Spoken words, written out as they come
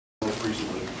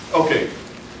Okay,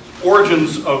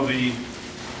 origins of the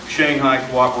Shanghai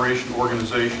Cooperation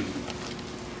Organization.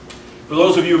 For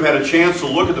those of you who've had a chance to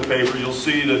look at the paper, you'll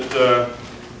see that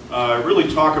I really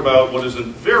talk about what is a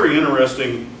very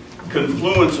interesting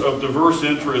confluence of diverse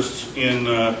interests in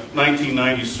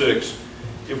 1996.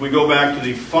 If we go back to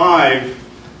the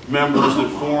 5 members that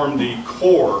form the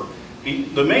core,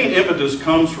 the main impetus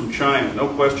comes from China, no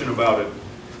question about it.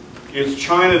 It's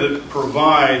China that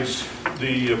provides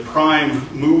the prime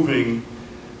moving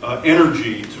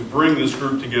energy to bring this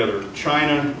group together.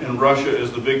 China and Russia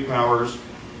as the big powers,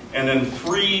 and then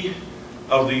 3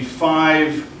 of the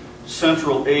 5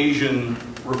 Central Asian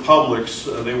republics.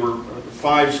 They were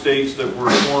 5 states that were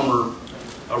former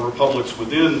republics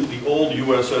within the old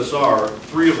USSR.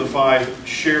 3 of the 5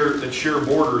 share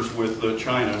borders with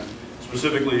China.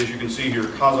 Specifically, as you can see here,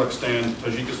 Kazakhstan,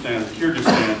 Tajikistan, and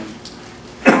Kyrgyzstan.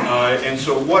 And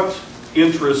so what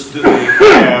interest did they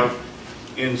have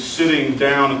in sitting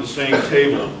down at the same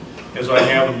table as I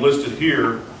have them listed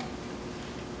here?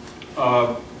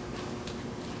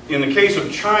 In the case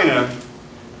of China,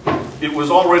 it was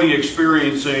already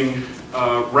experiencing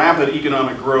rapid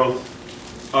economic growth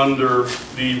under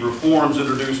the reforms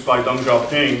introduced by Deng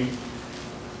Xiaoping.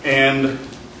 And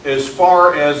as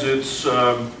far as its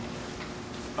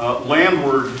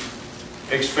landward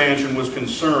expansion was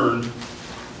concerned,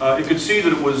 you could see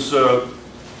that it was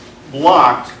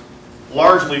blocked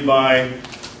largely by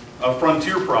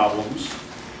frontier problems,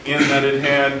 in that it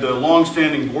had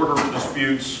long-standing border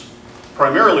disputes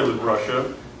primarily with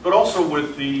Russia, but also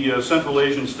with the Central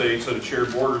Asian states that it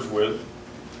shared borders with.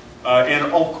 And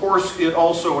of course, it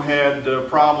also had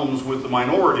problems with the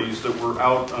minorities that were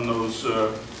out on those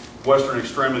western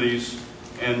extremities,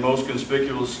 and most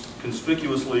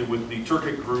conspicuously with the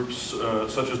Turkic groups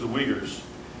such as the Uyghurs.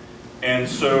 And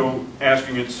so,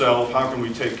 asking itself, how can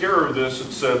we take care of this?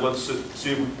 It said, let's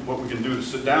see what we can do to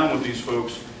sit down with these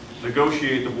folks,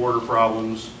 negotiate the border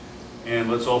problems, and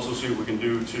let's also see what we can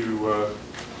do to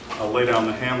lay down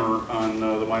the hammer on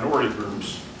the minority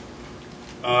groups.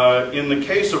 In the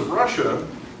case of Russia,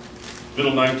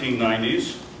 middle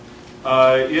 1990s,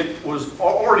 it was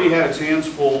already had its hands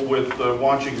full with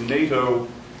watching NATO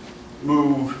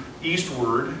move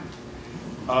eastward,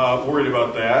 worried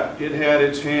about that. It had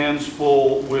its hands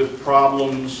full with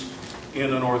problems in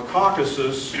the North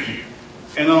Caucasus, and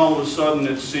then all of a sudden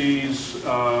it sees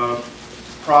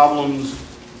problems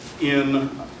in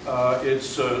its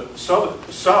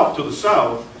south to the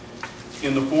south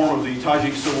in the form of the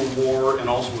Tajik Civil War and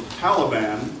also with the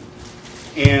Taliban.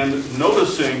 And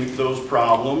noticing those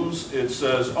problems, it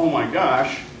says, oh my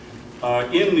gosh,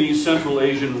 in these Central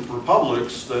Asian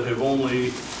republics that have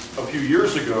only a few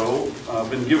years ago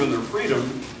been given their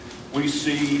freedom, we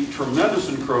see tremendous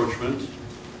encroachment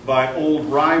by old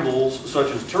rivals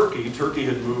such as Turkey. Turkey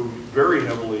had moved very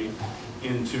heavily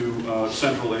into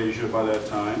Central Asia by that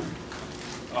time,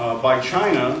 by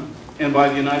China, and by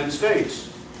the United States.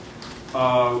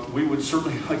 We would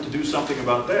certainly like to do something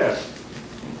about that.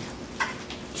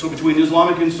 So between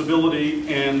Islamic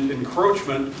instability and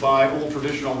encroachment by old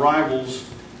traditional rivals,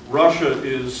 Russia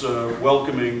is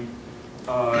welcoming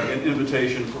an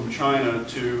invitation from China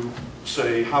to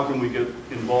say, how can we get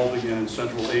involved again in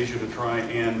Central Asia to try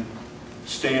and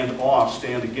stand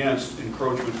against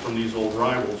encroachment from these old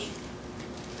rivals.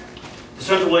 The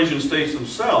Central Asian states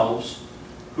themselves,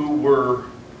 who were,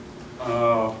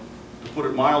 to put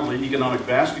it mildly, economic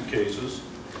basket cases,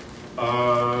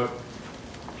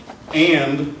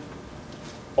 and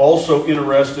also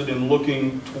interested in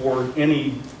looking toward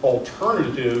any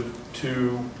alternative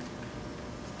to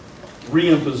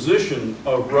reimposition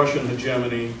of Russian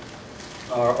hegemony,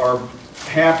 are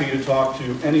happy to talk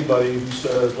to anybody who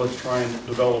says, let's try and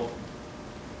develop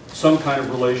some kind of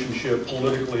relationship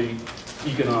politically,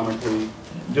 economically,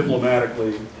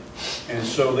 diplomatically. And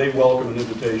so they welcome an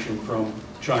invitation from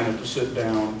China to sit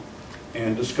down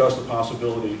and discuss the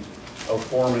possibility of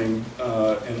forming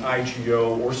an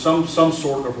IGO or some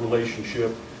sort of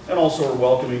relationship, and also are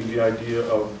welcoming the idea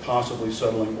of possibly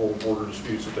settling old border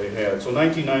disputes that they had. So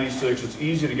 1996, it's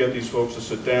easy to get these folks to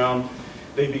sit down.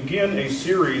 They begin a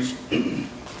series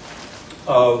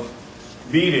of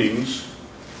meetings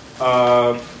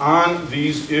on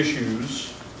these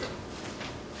issues,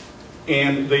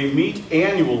 and they meet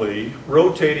annually,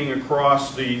 rotating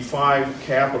across the 5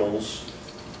 capitals.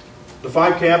 The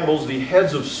 5 capitals, the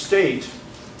heads of state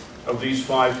of these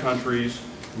 5 countries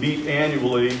meet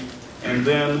annually, and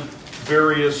then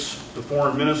the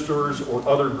foreign ministers or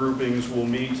other groupings will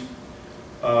meet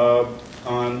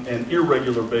on an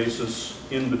irregular basis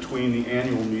in between the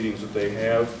annual meetings that they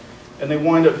have. And they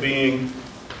wind up being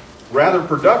rather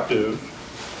productive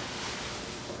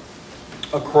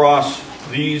across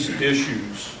these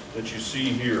issues that you see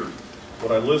here.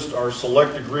 What I list are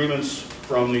select agreements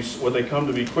from these, what they come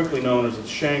to be quickly known as the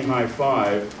Shanghai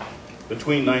Five,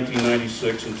 between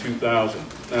 1996 and 2000.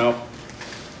 Now,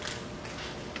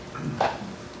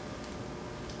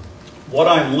 what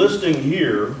I'm listing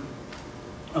here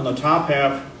on the top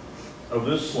half of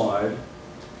this slide,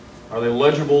 are they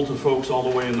legible to folks all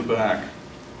the way in the back?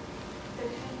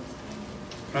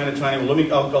 Kind of tiny.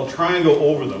 Well, I'll try and go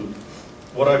over them.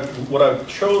 What I've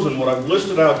chosen, what I've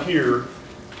listed out here,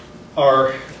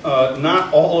 are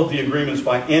not all of the agreements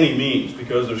by any means,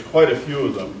 because there's quite a few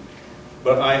of them.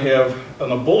 But I have, on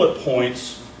the bullet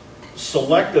points,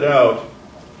 selected out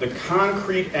the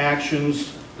concrete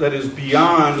actions that is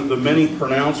beyond the many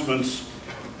pronouncements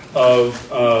of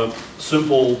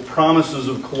simple promises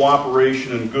of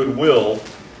cooperation and goodwill.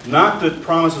 Not that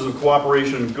promises of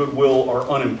cooperation and goodwill are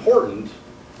unimportant,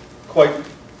 quite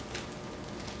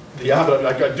the opposite.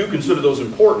 I do consider those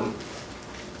important,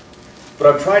 but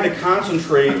I've tried to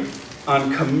concentrate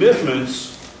on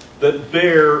commitments that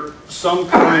bear some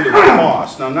kind of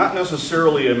cost. Now, not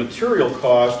necessarily a material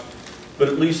cost, but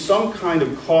at least some kind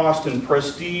of cost in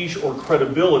prestige or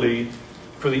credibility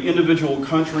for the individual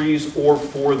countries or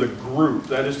for the group.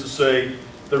 That is to say,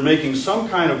 they're making some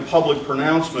kind of public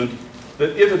pronouncement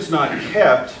that if it's not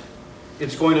kept,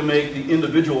 it's going to make the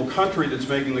individual country that's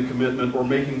making the commitment or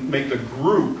make the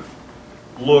group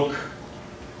look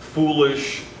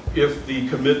foolish if the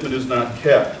commitment is not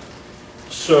kept.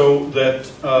 So that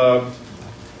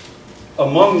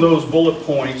among those bullet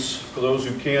points, for those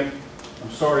who can't,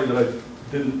 I'm sorry that I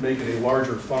didn't make it a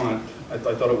larger font. I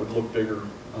thought it would look bigger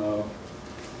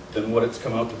than what it's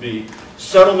come out to be.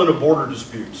 Settlement of border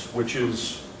disputes, which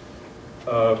is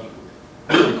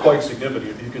really quite significant.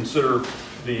 If you consider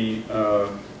the,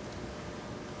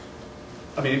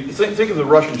 I mean, think of the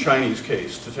Russian-Chinese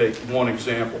case, to take one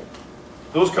example.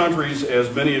 Those countries, as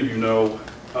many of you know,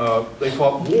 they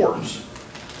fought wars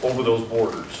over those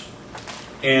borders.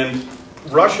 And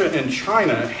Russia and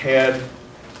China had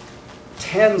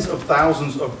tens of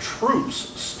thousands of troops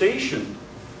stationed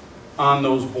on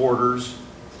those borders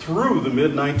through the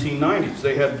mid-1990s.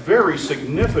 They had very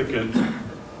significant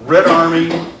Red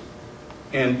Army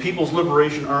and People's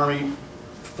Liberation Army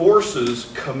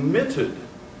forces committed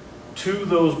to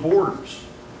those borders.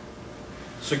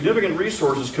 Significant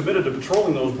resources committed to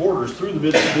patrolling those borders through the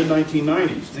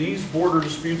mid-1990s. These border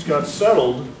disputes got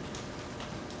settled,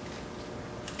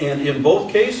 and in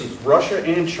both cases, Russia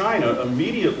and China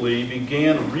immediately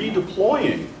began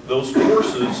redeploying those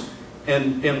forces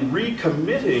and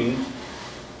recommitting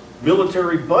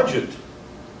military budget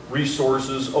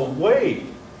resources away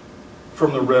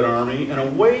from the Red Army and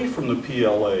away from the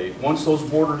PLA once those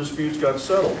border disputes got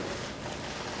settled.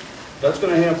 That's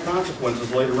going to have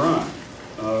consequences later on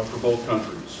for both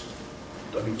countries,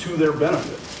 I mean, to their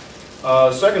benefit.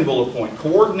 Second bullet point,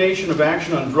 coordination of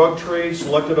action on drug trade,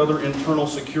 selected other internal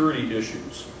security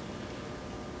issues.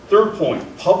 Third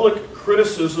point, public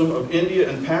criticism of India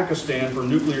and Pakistan for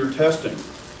nuclear testing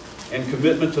and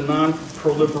commitment to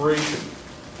non-proliferation,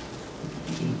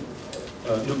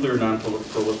 nuclear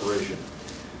non-proliferation.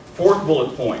 Fourth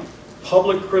bullet point,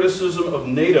 public criticism of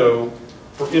NATO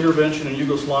for intervention in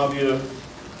Yugoslavia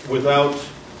without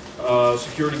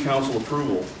Security Council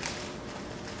approval.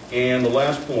 And the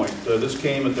last point, this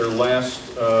came at their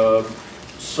last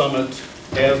summit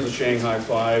as the Shanghai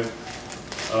Five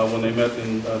when they met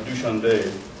in Dushanbe,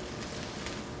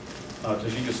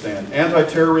 Tajikistan.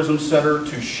 Anti-Terrorism Center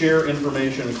to share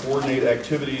information and coordinate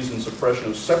activities in suppression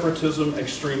of separatism,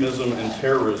 extremism, and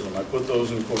terrorism. I put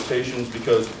those in quotations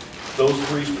because those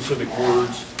three specific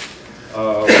words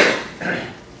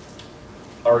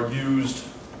are used.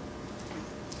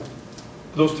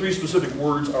 Those three specific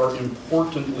words are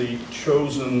importantly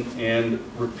chosen and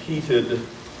repeated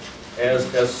as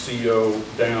SCO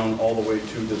down all the way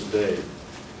to this day.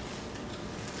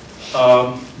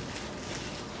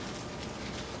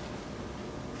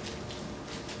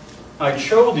 I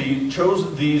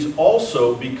chose these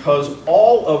also because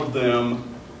all of them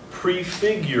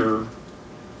prefigure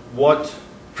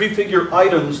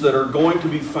items that are going to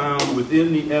be found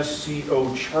within the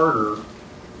SCO charter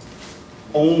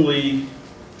only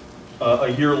a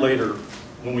year later,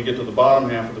 when we get to the bottom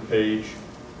half of the page,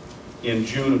 in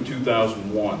June of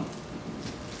 2001.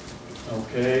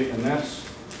 Okay, and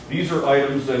these are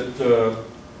items that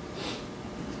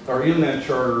are in that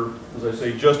charter, as I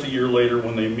say, just a year later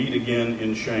when they meet again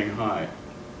in Shanghai.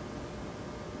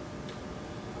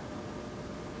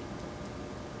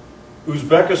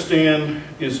 Uzbekistan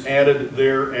is added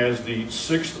there as the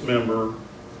 6th member,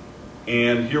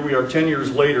 and here we are 10 years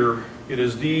later it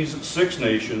is these 6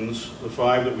 nations, the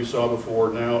 5 that we saw before,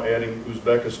 now adding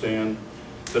Uzbekistan,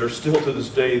 that are still to this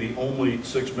day the only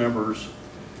 6 members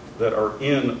that are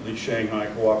in the Shanghai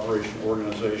Cooperation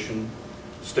Organization.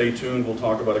 Stay tuned, we'll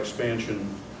talk about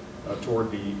expansion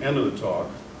toward the end of the talk.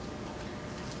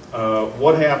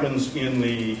 What happens in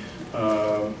the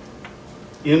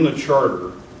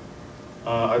charter?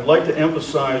 I'd like to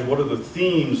emphasize what are the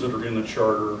themes that are in the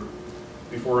charter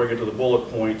before I get to the bullet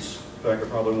points. In fact, I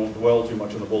probably won't dwell too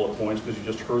much on the bullet points because you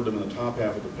just heard them in the top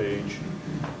half of the page.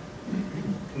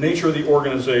 Nature of the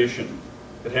organization.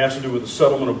 It has to do with the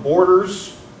settlement of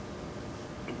borders.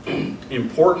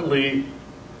 Importantly,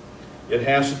 it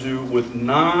has to do with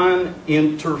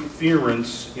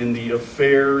non-interference in the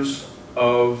affairs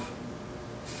of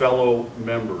fellow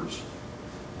members.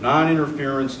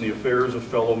 Non-interference in the affairs of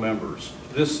fellow members.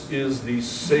 This is the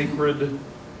sacred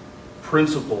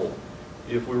principle.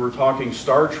 If we were talking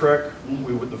Star Trek,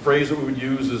 the phrase that we would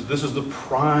use is, this is the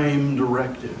prime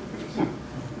directive.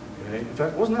 Okay? In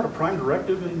fact, wasn't that a prime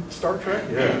directive in Star Trek?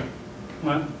 Yeah.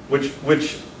 Which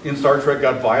in Star Trek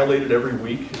got violated every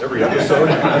week, every episode.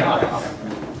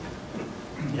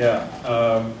 Yeah.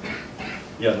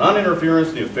 Non-interference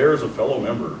in the affairs of fellow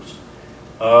members.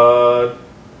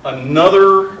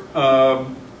 Another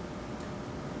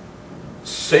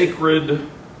sacred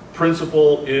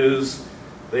principle is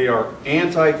they are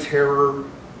anti-terror,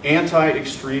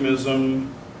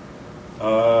 anti-extremism,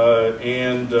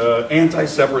 and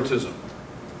anti-separatism.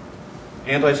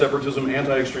 Anti-separatism,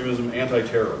 anti-extremism,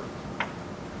 anti-terror.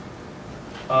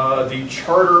 The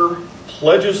Charter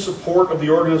pledges support of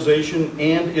the organization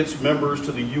and its members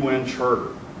to the UN Charter.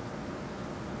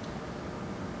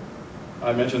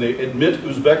 I mentioned they admit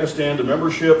Uzbekistan to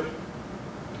membership,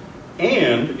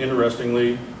 and,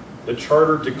 interestingly, the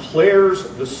Charter declares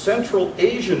the Central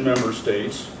Asian member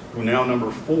states, who now number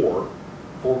 4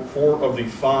 of the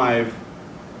 5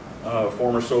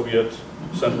 former Soviet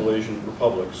Central Asian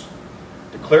republics,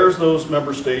 declares those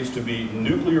member states to be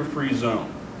nuclear-free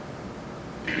zone,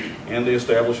 and they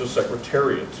establish a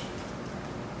secretariat,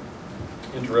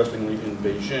 interestingly in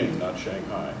Beijing, not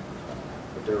Shanghai,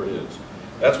 but there it is.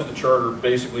 That's what the Charter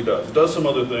basically does. It does some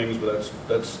other things, but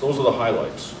those are the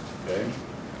highlights. Okay.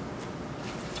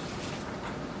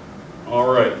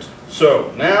 All right.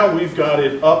 So now we've got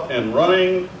it up and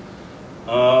running.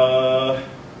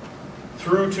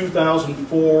 Through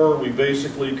 2004, we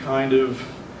basically kind of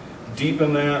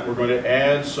deepen that. We're going to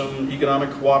add some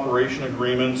economic cooperation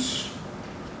agreements,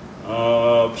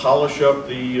 polish up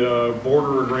the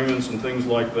border agreements and things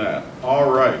like that. All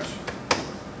right.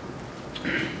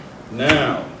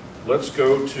 Now, let's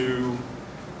go to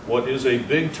what is a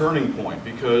big turning point,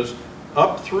 because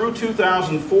up through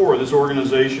 2004, this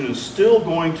organization is still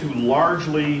going to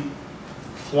largely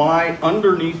fly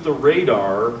underneath the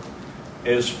radar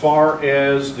as far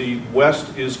as the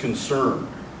West is concerned.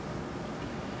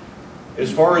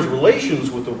 As far as relations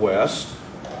with the West,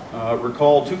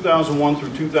 recall 2001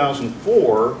 through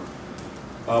 2004,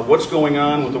 what's going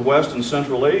on with the West and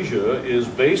Central Asia is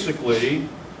basically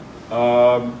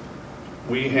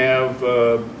we have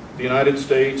the United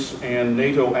States and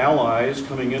NATO allies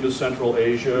coming into Central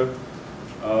Asia,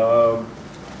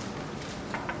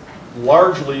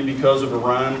 largely because of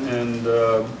Iraq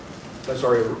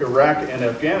and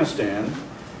Afghanistan,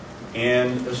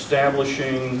 and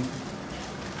establishing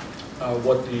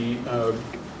what the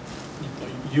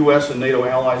U.S. and NATO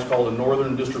allies call the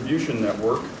Northern Distribution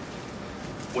Network,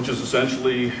 which is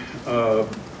essentially a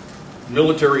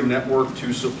military network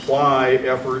to supply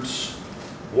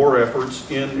war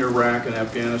efforts in Iraq and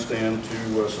Afghanistan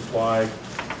to supply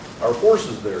our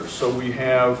forces there. So we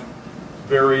have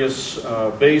various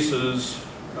bases,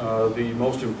 the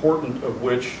most important of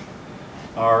which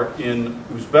are in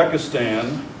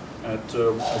Uzbekistan at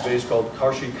a base called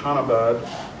Kashi-Khanabad,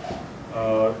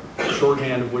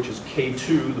 shorthand of which is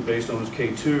K2, the base known as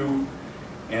K2,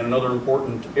 and another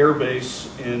important air base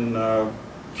in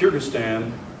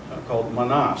Kyrgyzstan called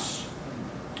Manas.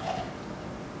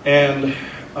 And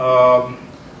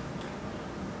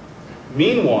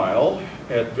meanwhile,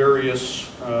 at various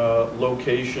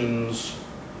locations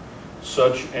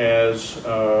such as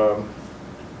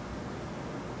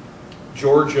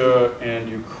Georgia and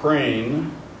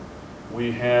Ukraine,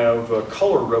 we have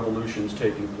color revolutions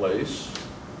taking place.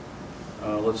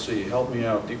 Let's see, help me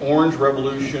out. The Orange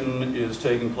Revolution is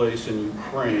taking place in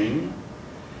Ukraine,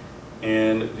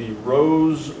 and the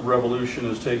Rose Revolution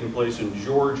is taking place in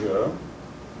Georgia.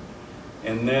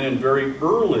 And then in very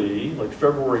early, like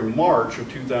February, March of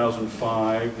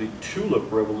 2005, the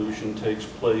Tulip Revolution takes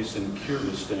place in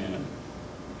Kyrgyzstan.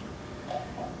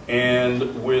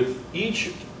 And with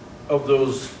each of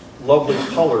those lovely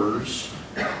colors,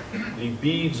 the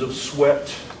beads of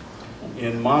sweat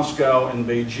in Moscow and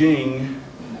Beijing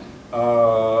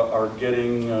are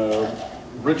getting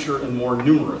richer and more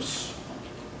numerous.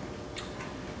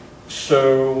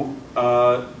 So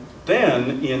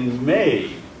then in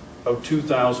May of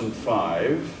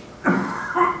 2005,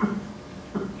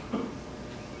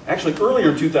 actually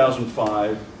earlier in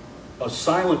 2005, a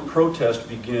silent protest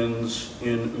begins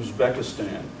in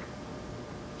Uzbekistan.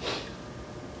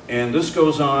 And this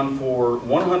goes on for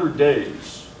 100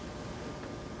 days.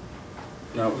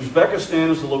 Now, Uzbekistan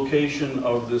is the location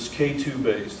of this K2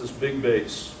 base, this big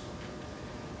base.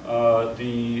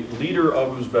 The leader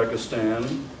of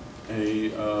Uzbekistan,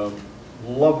 a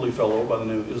lovely fellow by the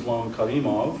name of Islam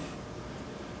Karimov,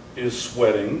 is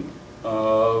sweating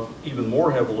even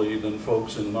more heavily than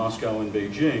folks in Moscow and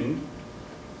Beijing.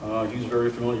 He's very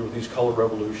familiar with these color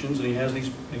revolutions, and he has these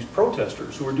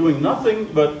protesters who are doing nothing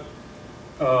but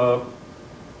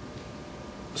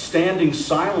standing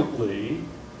silently,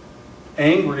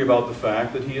 angry about the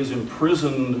fact that he has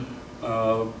imprisoned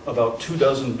about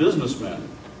 24 businessmen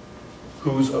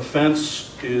whose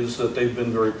offense is that they've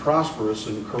been very prosperous,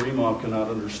 and Karimov cannot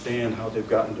understand how they've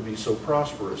gotten to be so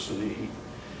prosperous, and he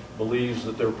believes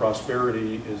that their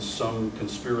prosperity is some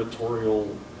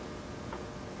conspiratorial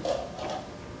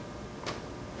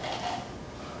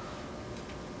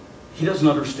he doesn't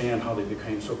understand how they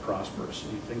became so prosperous,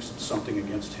 and he thinks it's something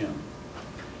against him.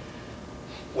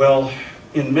 Well,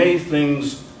 in May,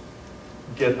 things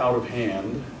get out of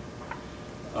hand.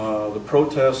 The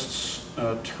protests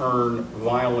turn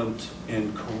violent,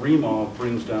 and Karimov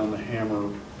brings down the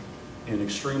hammer in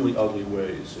extremely ugly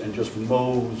ways and just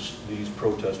mows these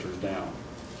protesters down.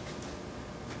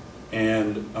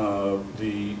 And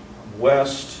the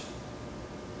West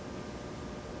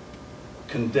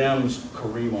condemns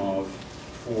Karimov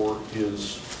for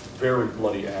his very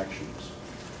bloody actions.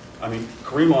 I mean,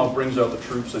 Karimov brings out the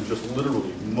troops and just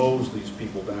literally mows these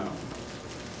people down.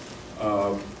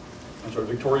 I'm sorry,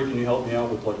 Victoria, can you help me out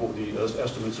with like what the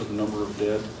estimates of the number of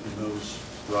dead in those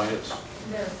riots?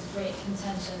 There's great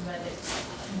contention, but it's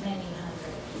many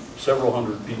hundreds. Several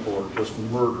hundred people are just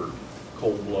murdered,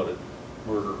 cold-blooded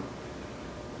murder.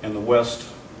 And the West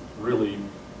really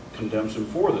condemns him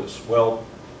for this. Well,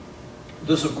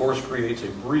 this, of course, creates a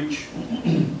breach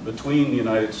between the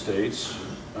United States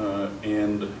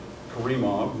and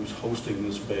Karimov, who's hosting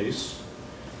this base.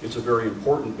 It's a very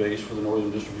important base for the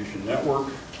Northern Distribution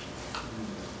Network.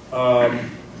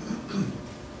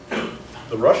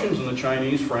 The Russians and the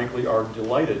Chinese, frankly, are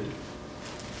delighted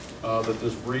that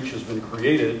this breach has been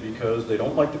created because they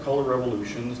don't like the color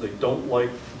revolutions, they don't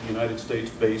like the United States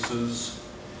bases.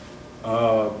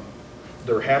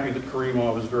 They're happy that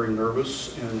Karimov is very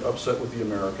nervous and upset with the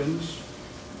Americans.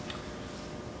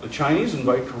 The Chinese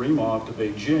invite Karimov to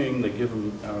Beijing. They give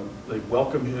him, they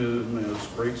welcome him as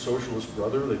great socialist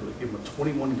brother. They give him a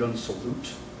 21-gun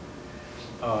salute.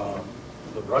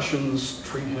 The Russians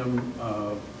treat him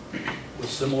with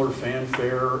similar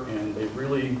fanfare, and they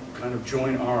really kind of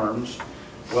join arms.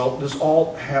 Well, this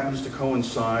all happens to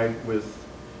coincide with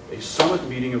a summit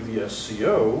meeting of the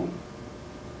SCO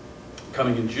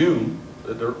coming in June.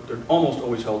 They're almost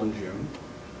always held in June.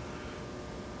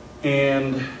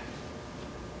 And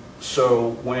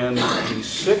so when the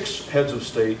 6 heads of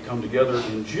state come together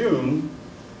in June,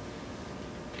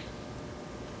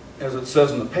 as it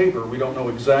says in the paper, we don't know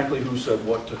exactly who said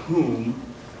what to whom,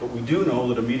 but we do know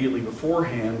that immediately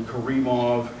beforehand,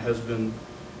 Karimov has been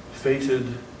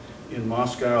feted in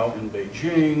Moscow and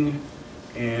Beijing,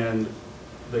 and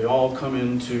they all come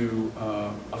into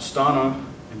Astana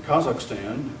in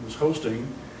Kazakhstan, who's hosting,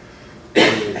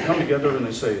 and they come together and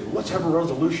they say, let's have a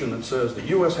resolution that says the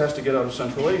U.S. has to get out of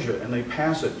Central Asia, and they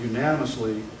pass it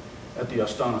unanimously at the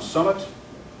Astana summit.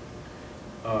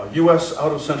 U.S.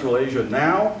 out of Central Asia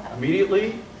now,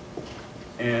 immediately,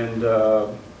 and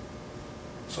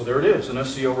so there it is, an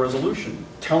SCO resolution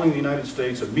telling the United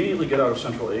States immediately get out of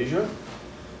Central Asia.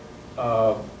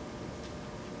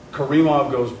 Karimov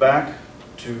goes back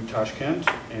to Tashkent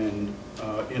and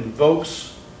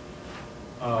invokes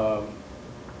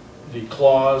the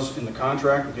clause in the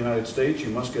contract with the United States, you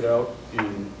must get out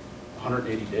in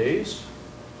 180 days.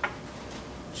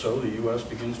 So the U.S.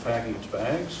 begins packing its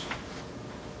bags,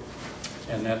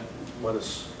 and that, let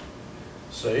us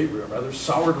say, rather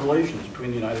soured relations between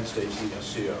the United States and the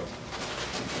SCO.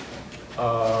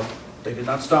 They did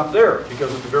not stop there,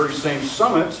 because at the very same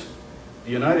summit,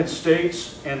 the United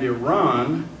States and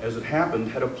Iran, as it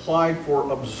happened, had applied for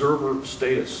observer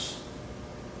status.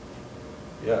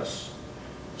 Yes.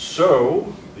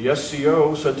 So the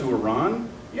SCO said to Iran,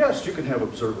 yes, you can have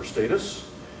observer status.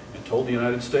 And told the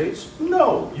United States,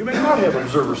 no, you may not have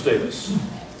observer status.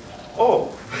 Oh,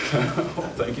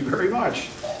 thank you very much.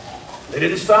 They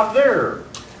didn't stop there.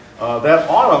 That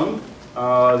autumn,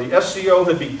 the SCO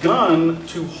had begun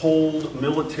to hold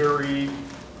military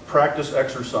practice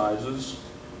exercises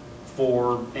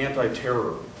for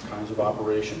anti-terror kinds of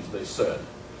operations, they said.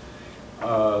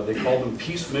 They called them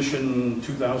Peace Mission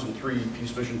 2003,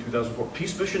 Peace Mission 2004.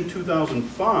 Peace Mission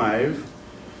 2005,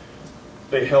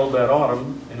 they held that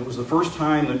autumn, and it was the first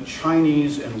time that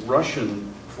Chinese and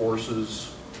Russian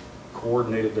forces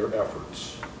coordinated their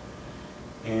efforts.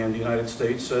 And the United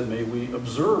States said, may we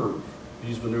observe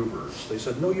these maneuvers? They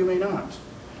said, no, you may not.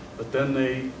 But then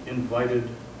they invited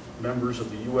members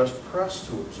of the U.S. press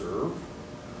to observe,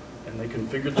 and they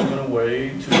configured them in a way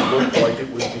to look like it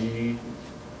would be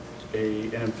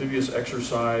an amphibious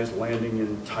exercise landing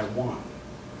in Taiwan.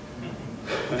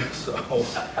 So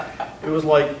it was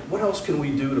like, what else can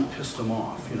we do to piss them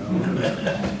off, you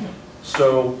know?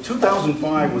 So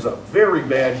 2005 was a very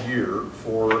bad year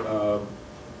for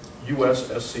U.S.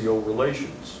 SCO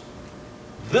relations.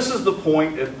 This is the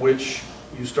point at which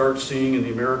you start seeing in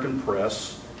the American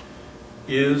press,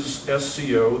 is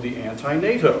SCO the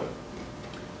anti-NATO?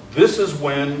 This is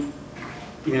when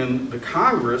in the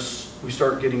Congress we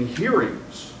start getting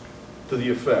hearings to the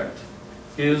effect,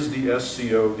 is the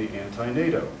SCO the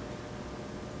anti-NATO?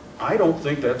 I don't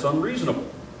think that's unreasonable.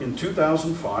 In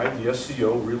 2005, the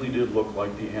SCO really did look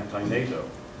like the anti-NATO.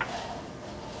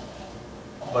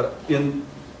 But in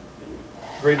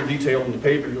greater detail in the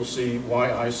paper, you'll see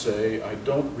why I say I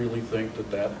don't really think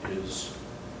that that is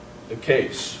the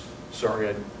case. Sorry,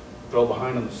 I fell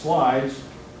behind on the slides.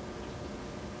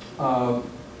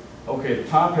 Okay, the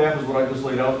top half is what I just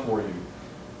laid out for you.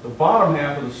 The bottom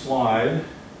half of the slide,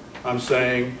 I'm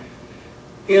saying,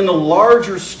 in the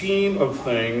larger scheme of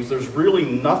things, there's really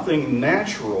nothing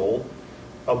natural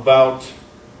about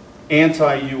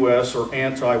anti-US or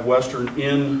anti-Western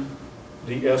in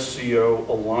the SCO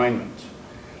alignment.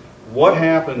 What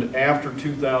happened after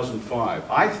 2005?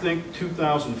 I think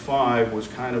 2005 was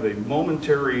kind of a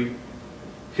momentary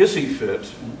hissy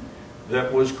fit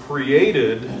that was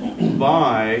created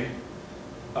by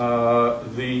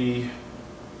the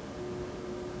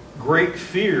great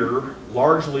fear,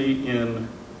 largely in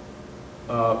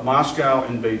Moscow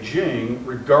and Beijing,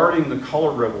 regarding the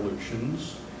color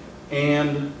revolutions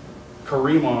and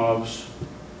Karimov's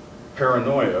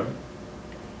paranoia,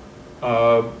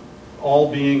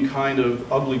 all being kind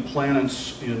of ugly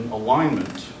planets in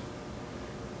alignment,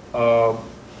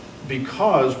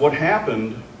 because what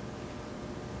happened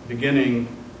beginning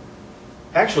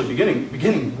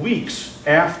weeks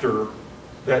after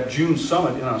that June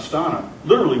summit in Astana,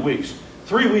 literally weeks,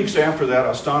 3 weeks after that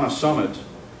Astana summit,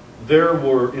 there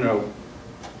were,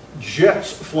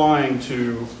 jets flying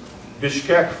to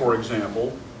Bishkek, for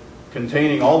example,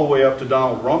 containing all the way up to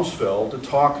Donald Rumsfeld, to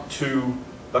talk to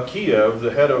Bakiev,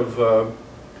 the head of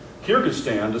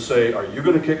Kyrgyzstan, to say, are you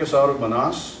going to kick us out of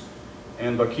Manas?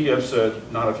 And Bakiev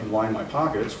said, not if you line my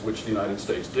pockets, which the United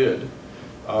States did.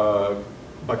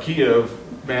 Bakiev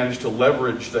managed to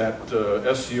leverage that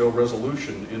SCO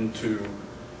resolution into,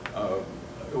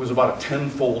 it was about a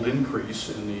 10-fold increase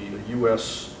in the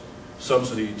U.S.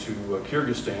 subsidy to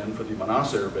Kyrgyzstan for the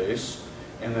Manas Air Base,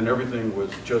 and then everything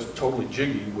was just totally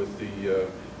jiggy with the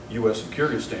U.S. and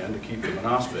Kyrgyzstan to keep the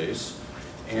Manas base.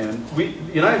 And the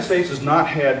United States has not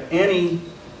had any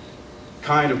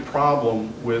kind of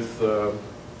problem with the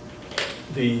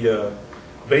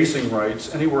basing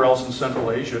rights anywhere else in Central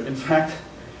Asia. In fact,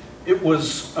 it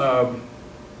was a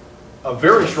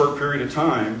very short period of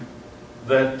time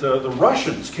that the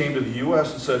Russians came to the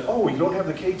U.S. and said, oh, you don't have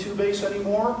the K2 base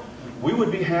anymore? We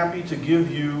would be happy to give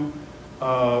you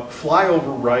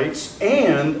flyover rights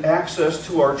and access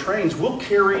to our trains. We'll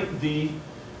carry the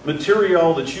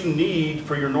material that you need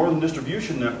for your northern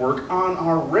distribution network on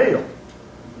our rail,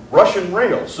 Russian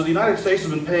rail. So the United States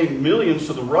has been paying millions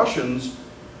to the Russians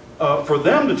for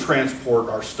them to transport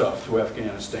our stuff to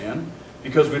Afghanistan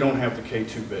because we don't have the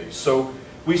K2 base. So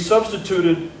we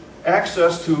substituted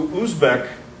access to Uzbek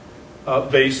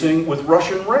basing with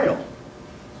Russian rail.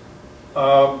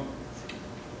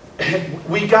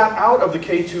 We got out of the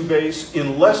K2 base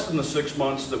in less than the 6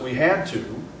 months that we had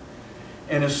to,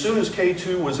 and as soon as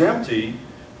K2 was empty,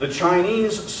 the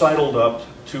Chinese sidled up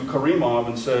to Karimov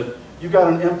and said, you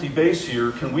got an empty base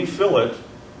here, can we fill it?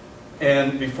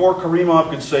 And before Karimov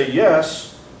could say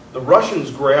yes, the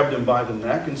Russians grabbed him by the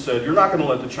neck and said, you're not going to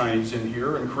let the Chinese in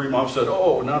here. And Karimov said,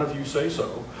 oh, not if you say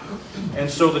so. And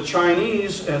so the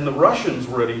Chinese and the Russians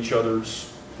were at each other's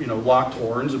locked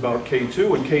horns about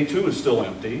K2, and K2 is still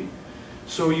empty.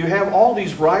 So you have all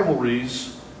these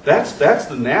rivalries That's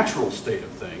the natural state of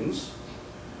things,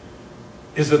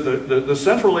 is that the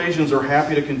Central Asians are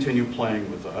happy to continue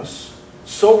playing with us.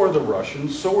 So are the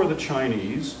Russians, so are the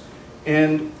Chinese,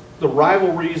 and the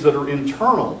rivalries that are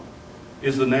internal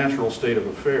is the natural state of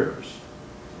affairs,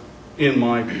 in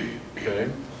my view,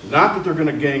 okay? Not that they're going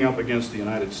to gang up against the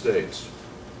United States.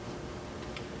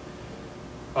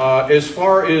 As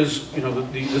far as, you know,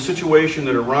 the situation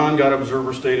that Iran got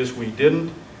observer status, we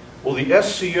didn't. Well, the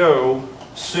SCO,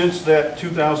 since that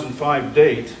 2005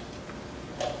 date,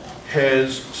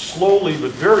 has slowly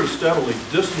but very steadily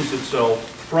distanced itself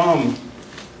from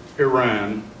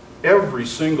Iran every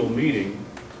single meeting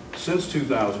since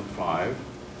 2005.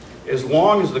 As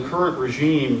long as the current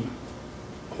regime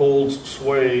holds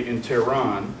sway in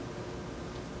Tehran,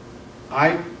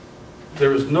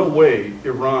 there is no way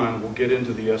Iran will get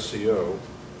into the SCO.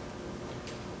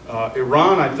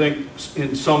 Iran, I think,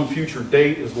 in some future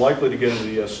date is likely to get into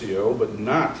the SCO, but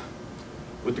not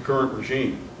with the current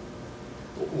regime.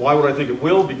 Why would I think it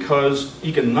will? Because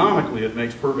economically it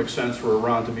makes perfect sense for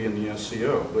Iran to be in the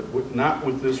SCO, but not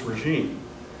with this regime.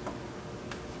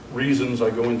 Reasons I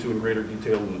go into in greater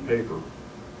detail in the paper.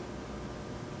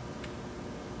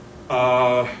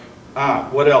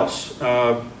 What else?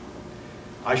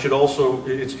 I should also,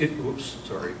 oops,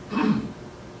 sorry.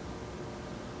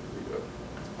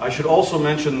 I should also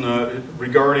mention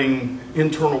regarding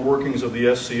internal workings of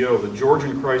the SCO, the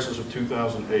Georgian crisis of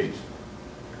 2008.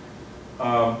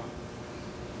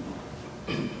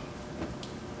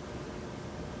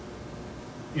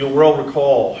 You'll well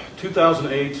recall,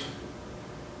 2008,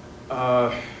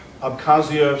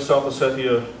 Abkhazia, South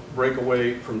Ossetia break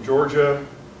away from Georgia.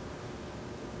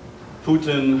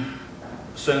 Putin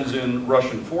sends in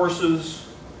Russian forces.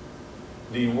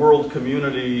 The world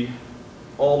community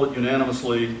all but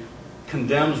unanimously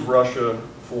condemns Russia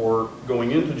for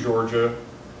going into Georgia.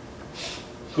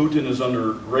 Putin is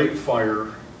under great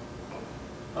fire.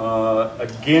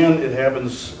 Again, it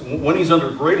happens, when he's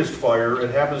under greatest fire,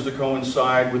 it happens to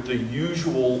coincide with the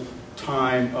usual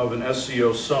time of an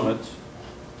SCO summit.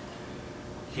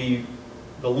 He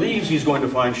believes he's going to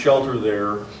find shelter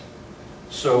there.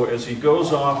 So as he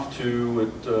goes off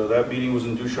to, that meeting was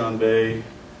in Dushanbe,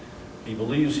 he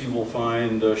believes he will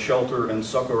find shelter and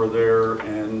succor there,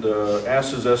 and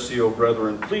asks his SCO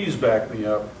brethren, please back me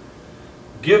up,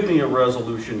 give me a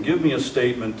resolution, give me a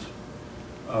statement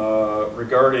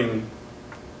regarding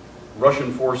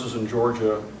Russian forces in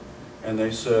Georgia. And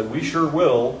they said, we sure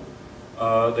will.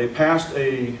 They passed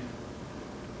a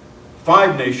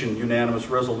 5-nation unanimous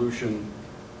resolution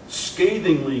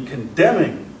scathingly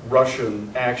condemning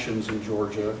Russian actions in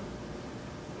Georgia.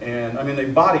 And I mean, they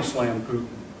body slammed Putin.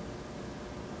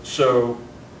 So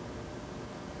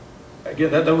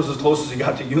again, that was as close as he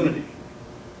got to unity.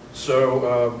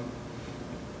 So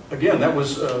again, that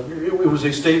was it was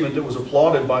a statement that was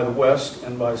applauded by the West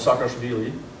and by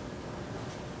Saakashvili.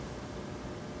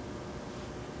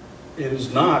 It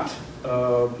is not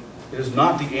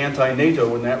the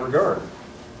anti-NATO in that regard.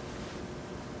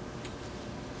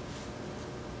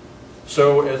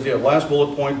 So, as the last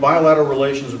bullet point, bilateral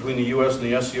relations between the U.S. and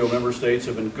the SCO member states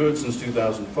have been good since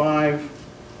 2005.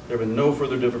 There have been no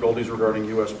further difficulties regarding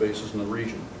U.S. bases in the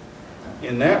region.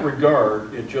 In that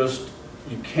regard,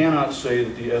 you cannot say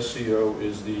that the SCO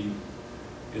is the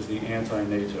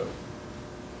anti-NATO.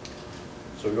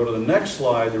 So we go to the next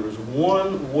slide. There is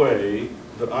one way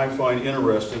that I find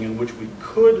interesting in which we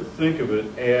could think of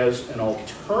it as an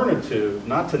alternative,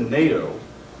 not to NATO,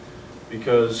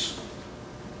 because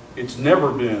it's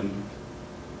never been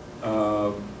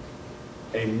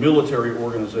a military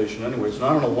organization anyway. It's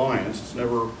not an alliance. It's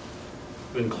never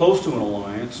been close to an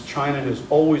alliance. China has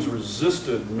always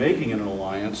resisted making it an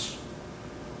alliance.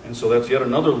 And so that's yet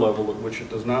another level at which it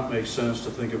does not make sense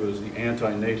to think of it as the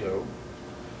anti-NATO.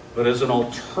 But as an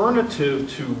alternative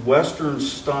to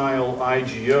Western-style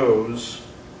IGOs,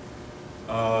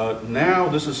 now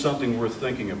this is something worth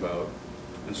thinking about.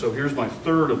 And so here's my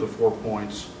third of the 4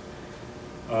 points.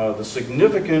 The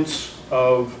significance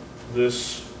of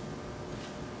this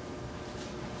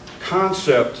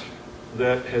concept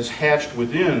that has hatched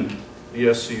within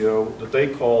the SCO that they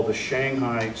call the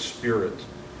Shanghai spirit.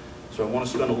 So I want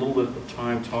to spend a little bit of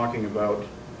time talking about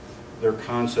their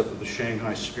concept of the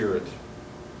Shanghai spirit.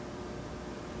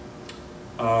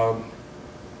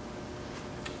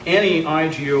 Any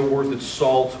IGO worth its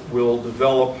salt will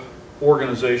develop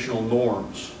organizational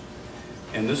norms.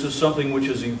 And this is something which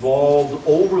has evolved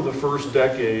over the first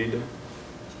decade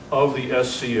of the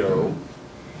SCO.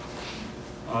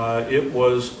 It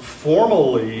was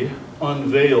formally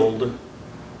unveiled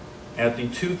at the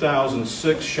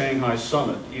 2006 Shanghai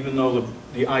Summit, even though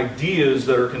the ideas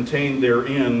that are contained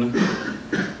therein,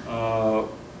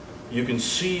 you can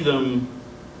see them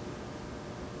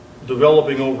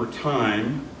developing over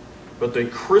time, but they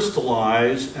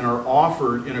crystallize and are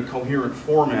offered in a coherent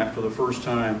format for the first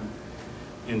time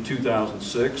in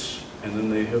 2006, and then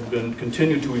they have been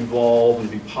continued to evolve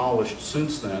and be polished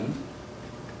since then.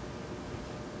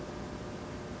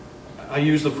 I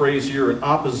use the phrase here, an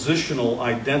oppositional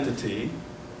identity,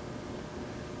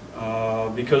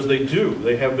 because they do.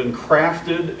 They have been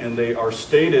crafted and they are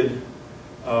stated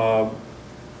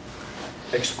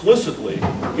explicitly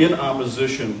in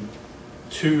opposition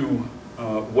to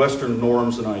Western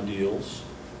norms and ideals.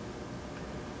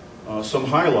 Some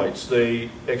highlights: they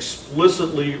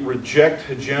explicitly reject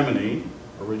hegemony,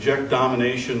 or reject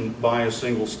domination by a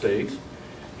single state,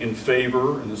 in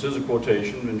favor, and this is a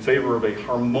quotation, in favor of a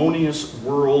harmonious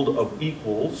world of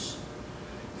equals,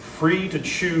 free to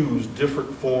choose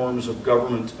different forms of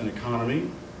government and economy.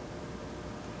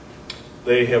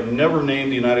 They have never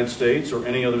named the United States or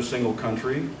any other single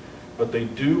country, but they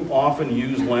do often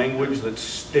use language that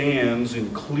stands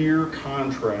in clear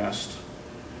contrast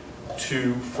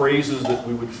to phrases that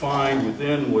we would find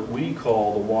within what we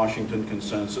call the Washington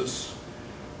Consensus,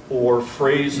 or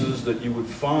phrases that you would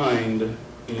find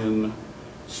in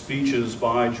speeches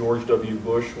by George W.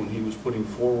 Bush when he was putting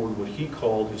forward what he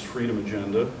called his freedom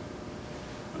agenda.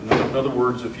 In other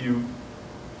words, if you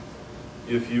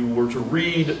were to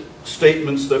read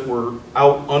statements that were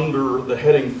out under the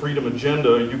heading freedom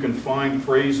agenda, you can find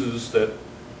phrases that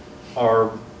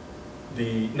are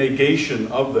the negation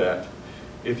of that.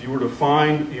 If you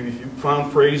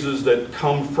found phrases that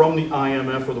come from the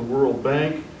IMF or the World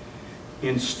Bank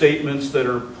in statements that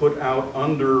are put out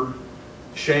under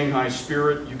Shanghai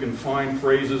spirit, you can find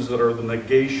phrases that are the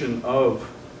negation of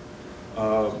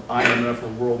IMF or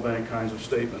World Bank kinds of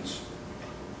statements.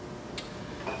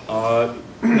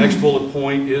 Next bullet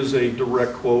point is a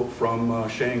direct quote from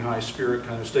Shanghai spirit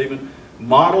kind of statement.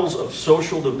 Models of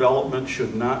social development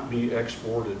should not be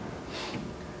exported.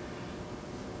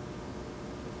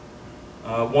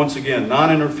 Once again,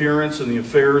 non-interference in the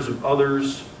affairs of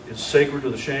others is sacred to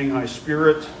the Shanghai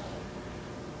spirit.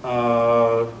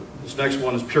 This next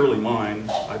one is purely mine.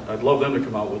 I'd love them to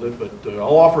come out with it, but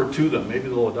I'll offer it to them. Maybe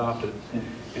they'll adopt it.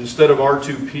 Instead of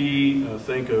R2P,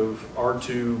 think of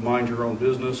R2 mind your own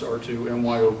business, R2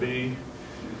 MYOB.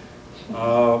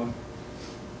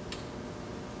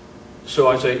 So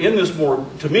I say, in this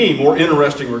to me, more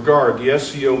interesting regard, the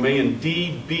SCO may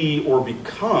indeed be or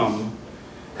become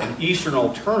an Eastern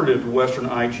alternative to Western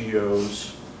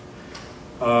IGOs.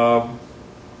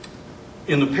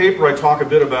 In the paper, I talk a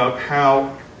bit about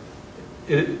how,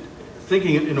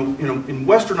 thinking in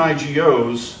Western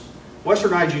IGOs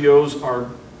are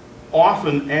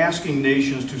often asking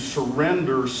nations to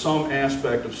surrender some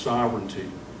aspect of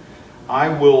sovereignty. I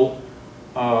will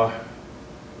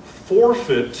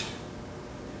forfeit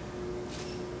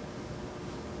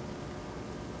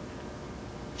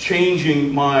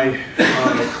changing my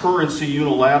currency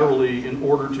unilaterally in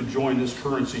order to join this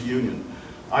currency union.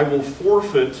 I will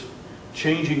forfeit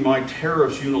changing my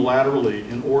tariffs unilaterally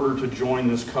in order to join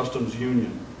this customs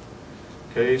union.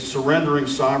 Okay, surrendering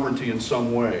sovereignty in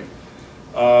some way.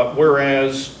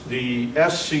 Whereas the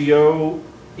SCO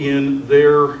in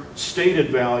their stated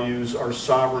values are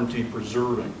sovereignty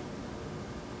preserving.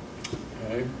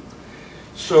 Okay.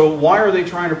 So why are they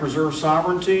trying to preserve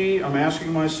sovereignty? I'm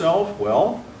asking myself.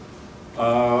 Well,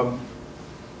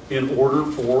 in order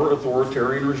for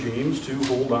authoritarian regimes to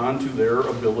hold on to their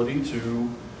ability to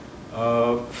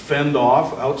fend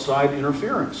off outside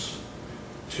interference,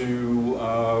 to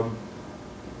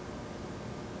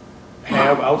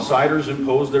have outsiders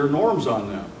impose their norms on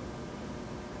them.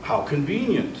 How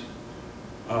convenient.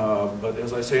 But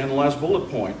as I say in the last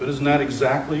bullet point, but isn't that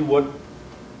exactly what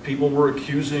people were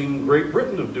accusing Great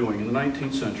Britain of doing in the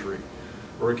 19th century,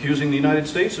 or accusing the United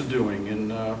States of doing in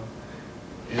the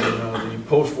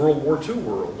post-World War II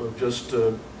world, of just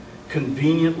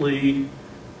conveniently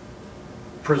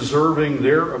preserving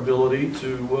their ability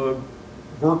to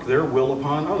work their will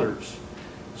upon others.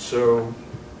 So,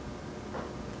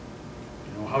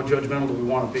 how judgmental do we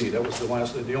want to be? That was the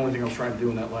only thing I was trying to do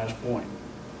in that last point.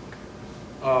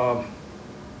 I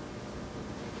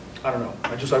don't know.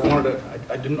 I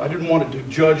didn't want to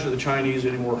judge the Chinese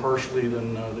any more harshly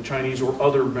than the Chinese or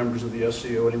other members of the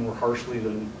SCO any more harshly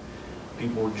than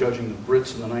people were judging the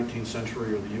Brits in the 19th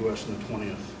century or the U.S. in the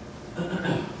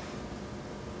 20th.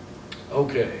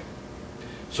 Okay.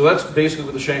 So that's basically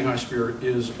what the Shanghai Spirit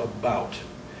is about.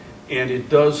 And it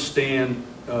does stand,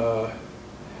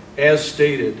 as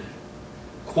stated,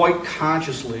 quite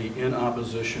consciously in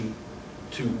opposition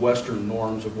to Western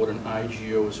norms of what an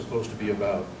IGO is supposed to be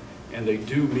about. And they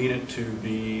do mean it to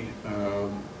be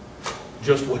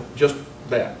just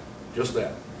that,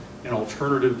 an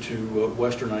alternative to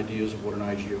Western ideas of what an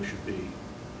IGO should be.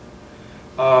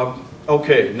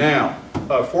 Okay, now,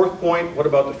 fourth point, what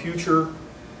about the future?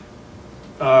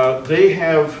 They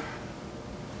have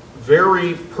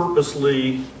very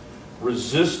purposely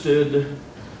resisted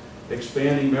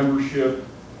expanding membership.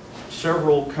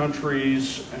 Several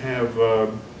countries have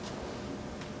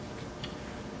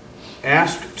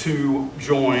asked to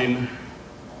join,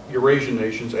 Eurasian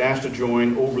nations asked to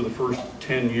join over the first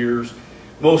 10 years,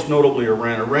 most notably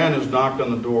Iran. Iran has knocked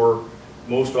on the door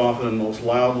most often and most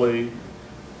loudly.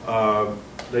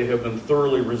 They have been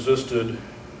thoroughly resisted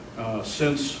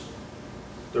since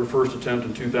their first attempt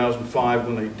in 2005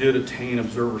 when they did attain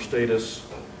observer status.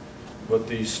 But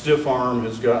the stiff arm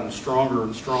has gotten stronger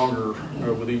and stronger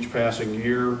with each passing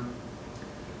year.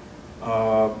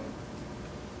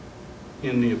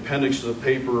 In the appendix of the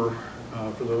paper,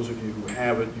 for those of you who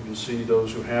have it, you can see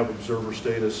those who have observer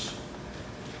status.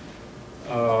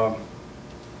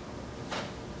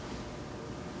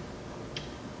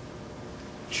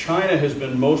 China has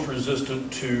been most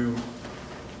resistant to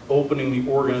opening the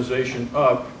organization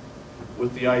up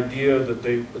with the idea that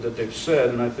they've said,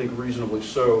 and I think reasonably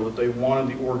so, that they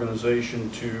wanted the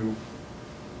organization to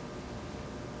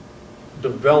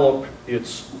develop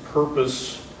its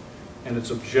purpose and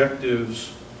its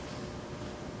objectives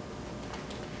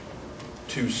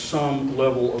to some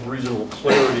level of reasonable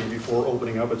clarity before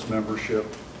opening up its membership.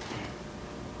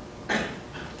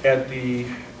 At the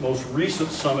most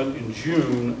recent summit in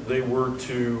June, they were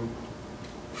to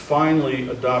finally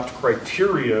adopt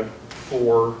criteria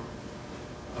for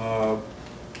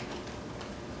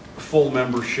full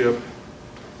membership,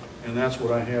 and that's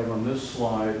what I have on this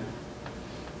slide.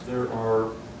 There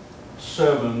are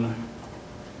 7,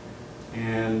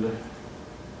 and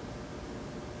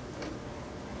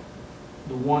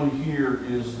the one here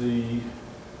is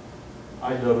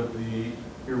I dub it the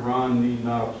Iran need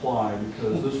not apply,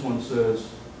 because this one says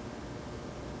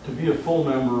to be a full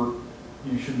member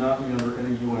you should not be under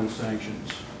any UN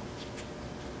sanctions.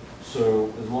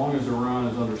 So as long as Iran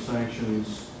is under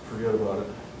sanctions, forget about it.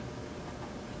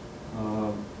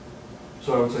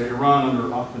 So I would say Iran under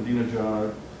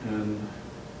Ahmadinejad and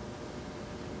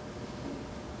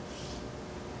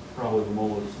probably the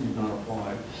mullahs need not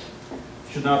apply.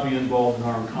 Should not be involved in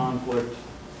armed conflict.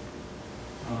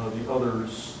 The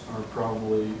others are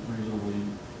probably reasonably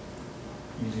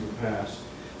easy to pass.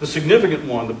 The significant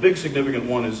one, the big significant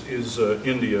one is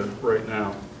India right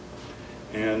now.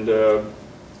 And the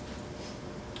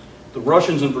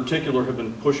Russians in particular have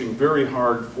been pushing very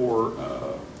hard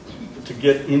to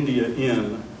get India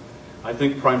in. I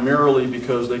think primarily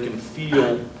because they can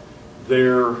feel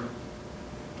the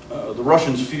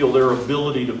Russians feel their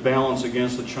ability to balance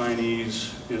against the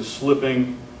Chinese is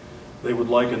slipping. They would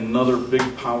like another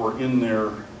big power in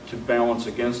there to balance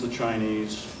against the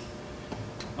Chinese.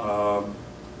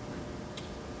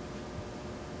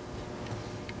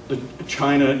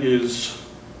 China is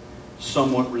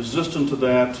somewhat resistant to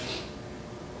that.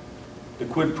 The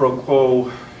quid pro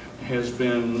quo has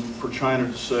been for China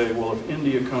to say, well, if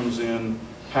India comes in,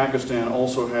 Pakistan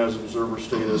also has observer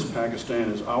status. Pakistan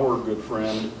is our good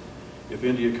friend. If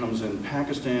India comes in,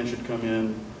 Pakistan should come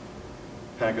in.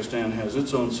 Pakistan has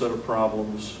its own set of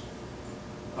problems.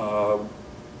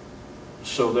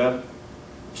 So that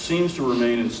seems to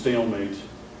remain in stalemate.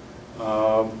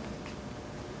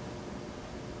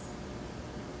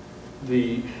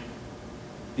 The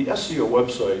SCO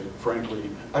website, frankly,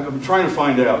 I've been trying to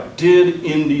find out, did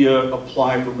India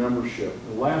apply for membership?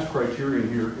 The last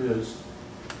criterion here is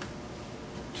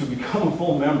to become a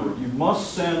full member, you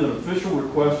must send an official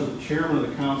request to the chairman of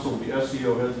the council of the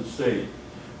SCO heads of state.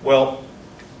 Well,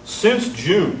 since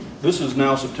June, this is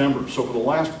now September, so for the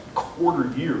last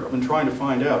quarter year, I've been trying to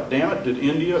find out, damn it, did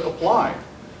India apply?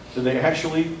 Did they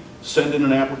actually send in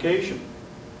an application?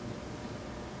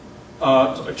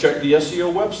 So I checked the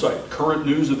SCO website, current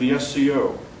news of the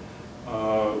SCO.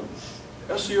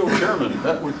 SCO chairman,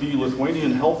 that would be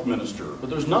Lithuanian health minister,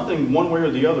 but there's nothing one way or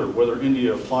the other whether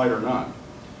India applied or not.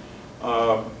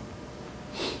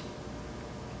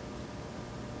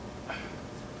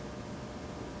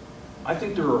 I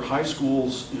think there are high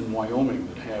schools in Wyoming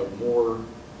that have more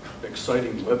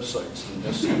exciting websites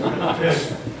than SCO.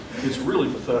 It's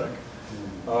really pathetic.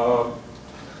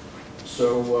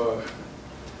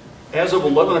 As of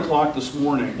 11 o'clock this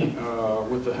morning,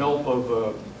 with the help of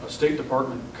a State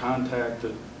Department contact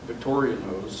that Victoria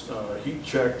knows, he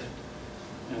checked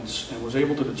and was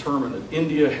able to determine that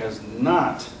India has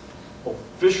not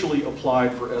officially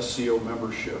applied for SCO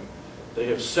membership. They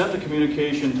have sent a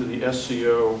communication to the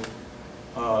SCO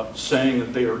saying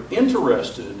that they are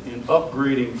interested in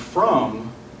upgrading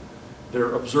from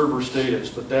their observer status,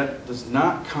 but that does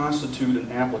not constitute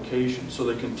an application, so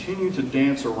they continue to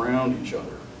dance around each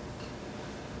other.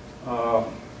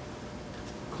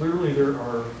 Clearly there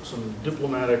are some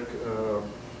diplomatic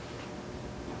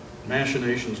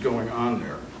machinations going on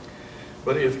there.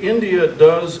 But if India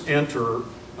does enter,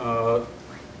 that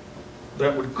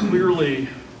would clearly,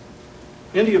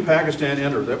 India, Pakistan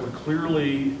enter, that would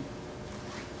clearly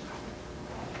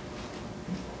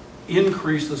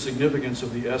increase the significance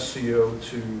of the SCO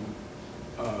to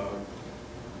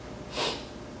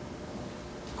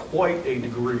quite a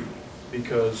degree.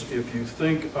 Because if you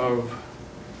think of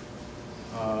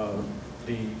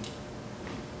the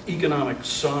economic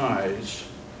size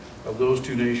of those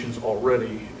two nations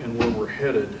already and where we're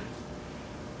headed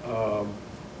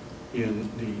in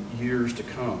the years to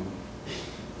come,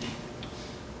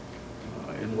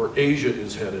 and where Asia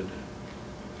is headed,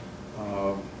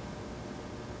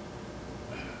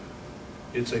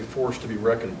 it's a force to be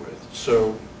reckoned with.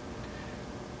 So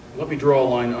let me draw a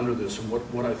line under this and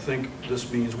what I think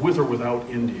this means with or without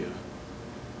India.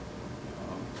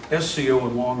 SCO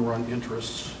and long-run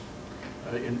interests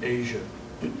in Asia.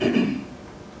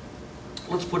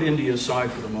 Let's put India aside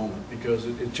for the moment because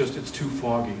it's too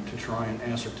foggy to try and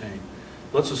ascertain.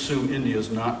 Let's assume India is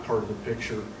not part of the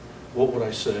picture. What would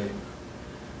I say?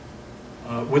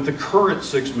 With the current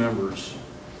 6 members,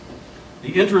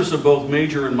 the interests of both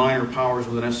major and minor powers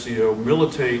within SCO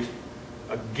militate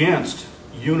against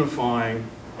unifying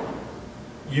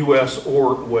U.S.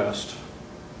 or West,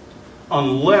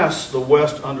 unless the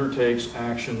West undertakes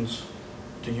actions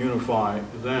to unify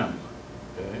them.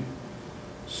 Okay?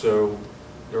 So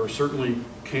there are certainly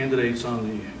candidates on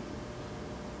the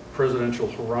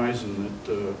presidential horizon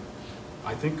that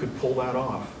I think could pull that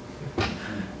off.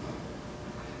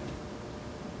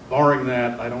 Barring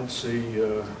that, I don't see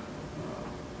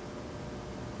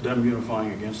them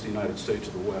unifying against the United States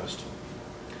of the West.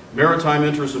 Maritime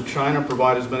interests of China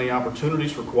provide as many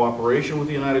opportunities for cooperation with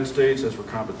the United States as for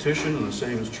competition, and the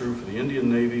same is true for the Indian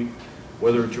Navy,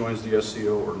 whether it joins the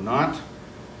SCO or not.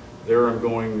 There I'm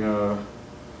going, I'm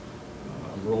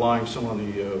relying some on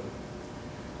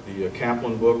the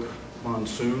Kaplan book,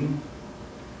 Monsoon,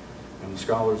 and the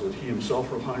scholars that he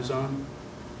himself relies on.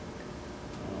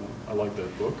 I like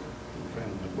that book. I'm a fan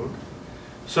of that book.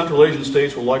 Central Asian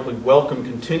states will likely welcome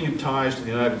continued ties to the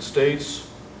United States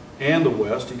and the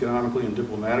West, economically and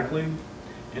diplomatically,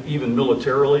 and even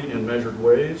militarily in measured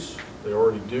ways. They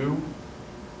already do,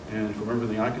 and from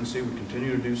everything I can see, would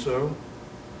continue to do so.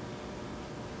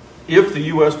 If the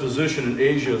U.S. position in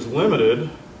Asia is limited,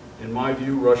 in my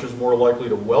view, Russia is more likely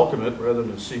to welcome it rather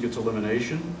than to seek its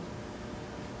elimination.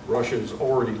 Russia is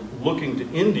already looking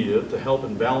to India to help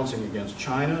in balancing against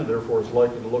China, therefore is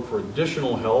likely to look for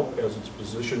additional help as its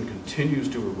position continues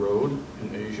to erode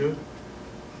in Asia.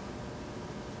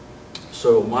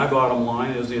 So my bottom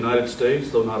line is the United States,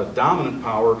 though not a dominant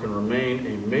power, can remain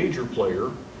a major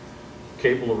player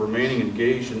capable of remaining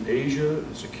engaged in Asia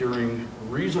and securing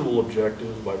reasonable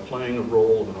objectives by playing the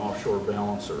role of an offshore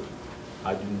balancer.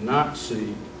 I do not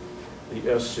see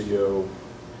the SCO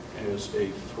as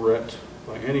a threat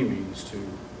by any means to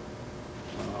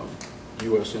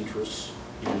U.S. interests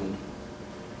in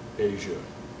Asia.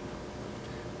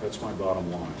 That's my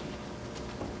bottom line.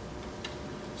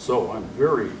 So I'm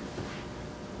very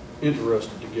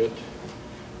interested to get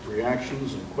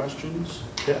reactions and questions.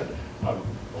 Ted? I have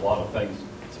a lot of things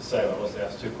to say, but let's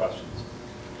ask 2 questions.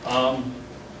 Can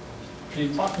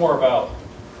you talk more about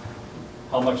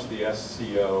how much the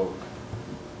SCO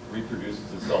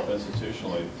reproduces itself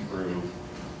institutionally through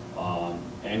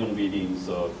annual meetings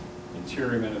of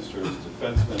interior ministers,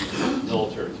 defense ministers,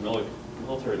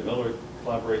 military-to-military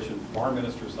collaboration, foreign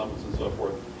ministers, summits, and so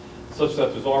forth, such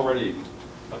that there's already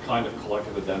a kind of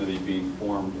collective identity being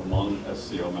formed among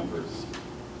SCO members.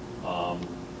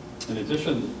 In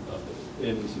addition,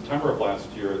 in September of last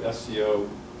year, SCO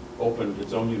opened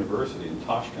its own university in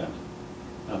Tashkent.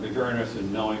 And I'd be very interested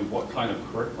in knowing what kind of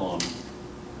curriculum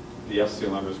the SCO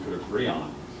members could agree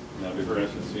on. And I'd be very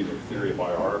interested in seeing the theory of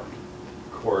IR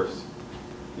course,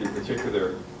 in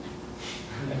particular,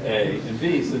 A. And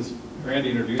B, since Randy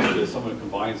introduced it as someone who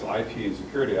combines IP and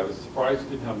security, I was surprised he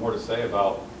didn't have more to say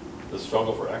about the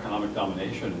struggle for economic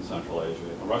domination in Central Asia.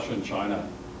 Russia and China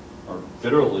are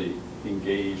bitterly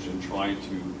engaged in trying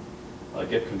to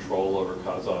get control over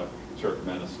Kazakh,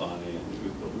 Turkmenistani,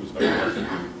 and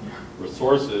Uzbekistan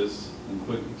resources,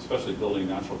 including especially building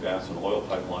natural gas and oil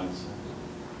pipelines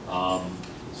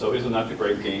So isn't that the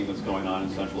great game that's going on in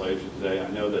Central Asia today? I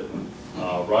know that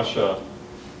Russia,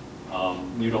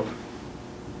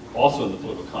 also in the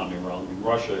political economy realm, I mean,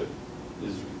 Russia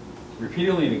is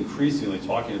repeatedly and increasingly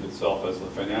talking of itself as the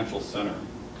financial center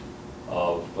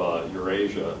of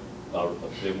Eurasia.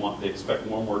 They expect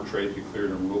more and more trade to be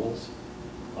cleared in rubles.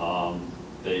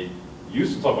 They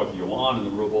used to talk about the yuan and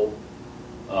the ruble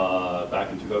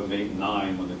back in 2008 and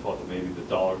 9 when they thought that maybe the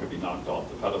dollar could be knocked off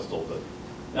the pedestal. But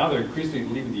now they're increasingly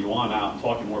leaving the yuan out and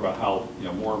talking more about how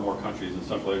more and more countries in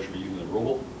Central Asia should be using the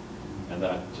ruble, and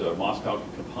that Moscow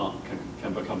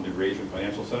can become the Eurasian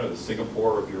financial center, the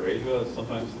Singapore of Eurasia, as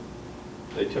sometimes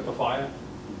they typify it.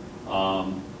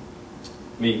 I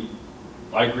mean,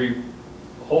 I agree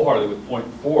wholeheartedly with point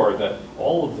 4 that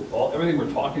everything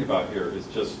we're talking about here is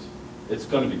just, it's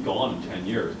going to be gone in 10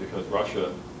 years because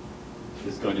Russia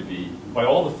is going to be, by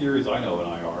all the theories I know in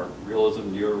IR,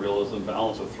 realism, neorealism,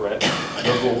 balance of threat,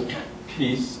 liberal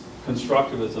peace,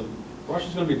 constructivism,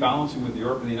 Russia's going to be balancing with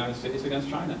Europe and the United States against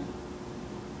China.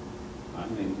 I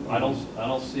mean, I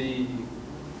don't see,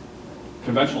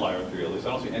 conventional IR theory at least,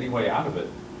 I don't see any way out of it.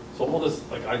 So all this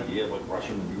idea of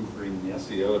Russian maneuvering the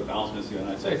SCO to balance against the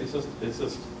United States,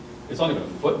 it's not even a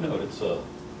footnote, it's a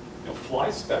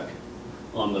fly speck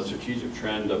on the strategic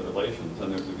trend of relations,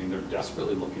 and they're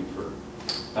desperately looking for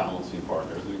balancing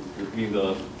partners. I mean,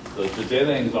 the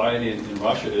daily anxiety in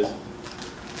Russia is,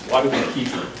 why do we keep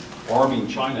arming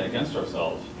China against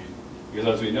ourselves? Because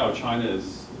as we know, China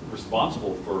is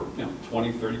responsible for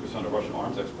 20–30% of Russian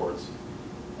arms exports.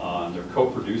 And they're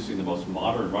co-producing the most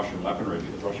modern Russian weaponry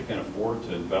because Russia can't afford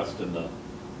to invest in the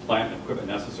plant and equipment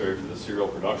necessary for the serial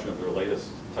production of their latest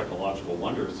technological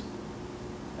wonders.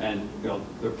 And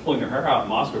they're pulling their hair out in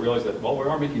Moscow, realize that, well,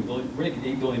 we're making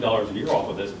 $8 billion a year off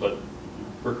of this, but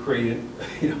we're creating,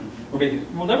 we're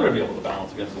never going to be able to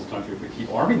balance against this country if we keep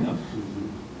arming them.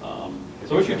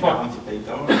 So we should talk. They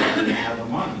don't have the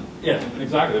money. Yeah,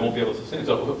 exactly. They won't be able to sustain it.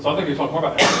 So I think we talk more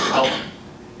about how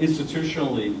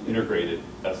institutionally integrated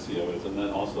SCO is, and then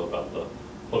also about the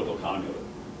political economy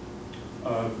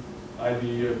of it. I'd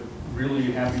be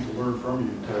really happy to learn from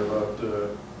you, Ted, about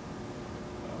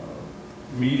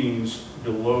meetings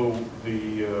below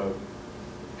the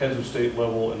heads of state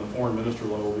level and the foreign minister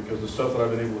level, because the stuff that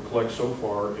I've been able to collect so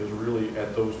far is really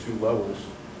at those two levels.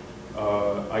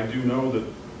 I do know that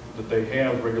they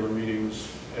have regular meetings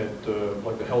at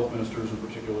like the health ministers in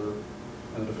particular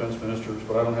and the defense ministers,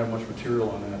 but I don't have much material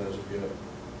on that as of yet.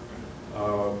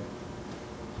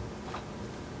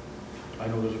 I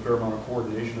know there's a fair amount of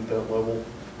coordination at that level.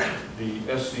 The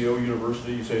SCO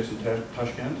University, you say it's in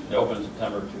Tashkent? It opened in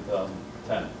September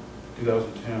 2010.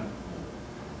 2010.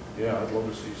 Yeah, I'd love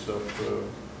to see stuff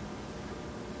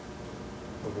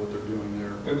of what they're doing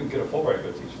there. Maybe we can get a Fulbright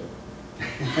to teach them.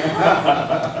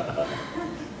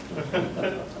 And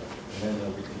then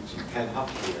they'll be teaching Ted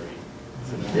Huff theory.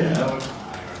 Yeah.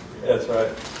 That's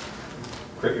right.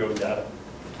 Great your own data.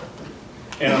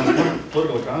 And on the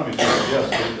political economy,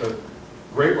 yes, a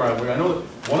great rivalry. I know that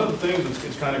one of the things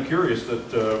it's kind of curious that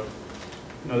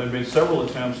they've made several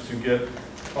attempts to get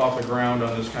off the ground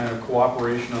on this kind of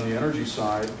cooperation on the energy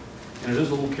side, and it is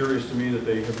a little curious to me that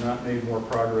they have not made more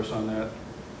progress on that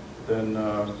than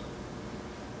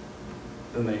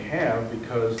they have,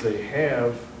 because they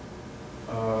have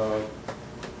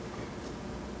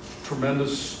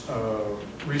tremendous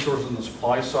resources on the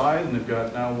supply side, and they've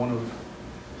got now one of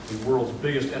the world's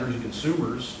biggest energy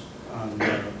consumers in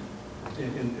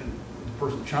the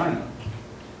person of China.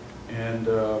 And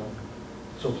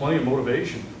so plenty of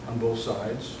motivation on both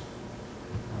sides.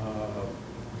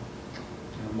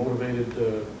 Motivated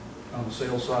on the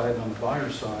sales side and on the buyer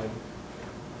side.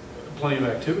 Plenty of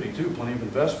activity too, plenty of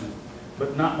investment,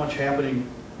 but not much happening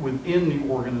within the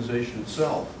organization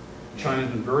itself. China's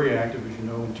been very active, as you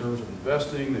know, in terms of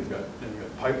investing. They've got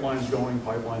pipelines going,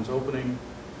 pipelines opening,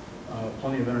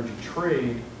 plenty of energy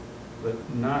trade, but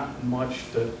not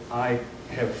much that I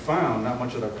have found, not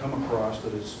much that I've come across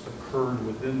that has occurred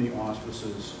within the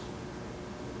auspices,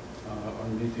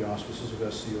 underneath the auspices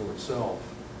of SCO itself.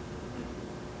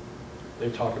 They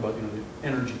talk about the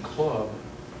energy club,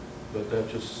 but that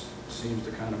just seems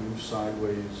to kind of move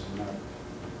sideways and not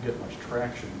get much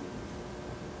traction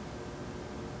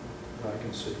that I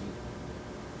can see.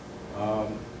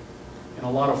 And a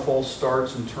lot of false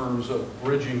starts in terms of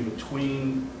bridging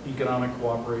between economic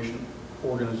cooperation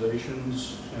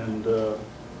organizations and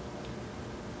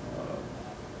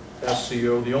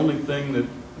SCO. The only thing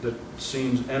that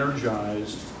seems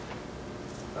energized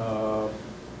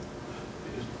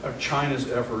are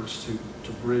China's efforts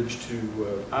to bridge to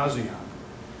ASEAN.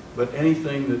 But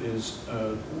anything that is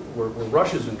where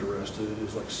Russia's interested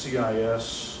is like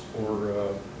CIS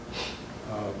or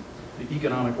the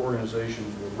economic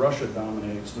organizations where Russia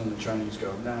dominates, and then the Chinese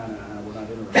go, nah, we're not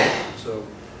interested. So,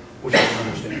 which I can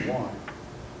understand why.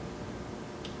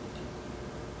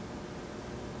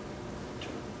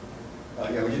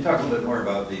 Yeah, would you talk a little bit more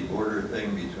about the border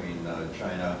thing between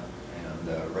China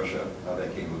and Russia, how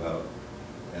that came about?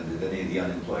 And did any of the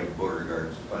unemployed border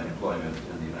guards find employment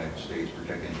in the United States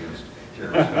protecting against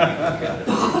terrorists coming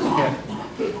from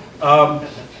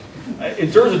Canada?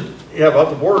 In terms of, about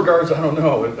the border guards, I don't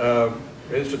know.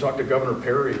 I used to talk to Governor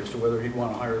Perry as to whether he'd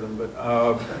want to hire them, but...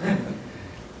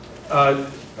 I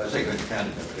say good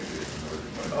Canada, particularly.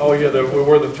 Oh, yeah,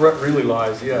 where the threat really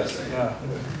lies, yes, yeah.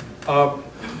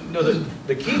 No,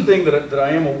 the key thing that I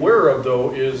am aware of,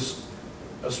 though, is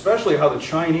especially how the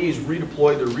Chinese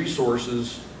redeployed their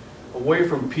resources away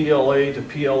from PLA to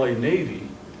PLA Navy.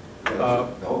 Yeah,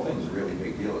 the whole thing's a really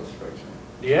big deal, it strikes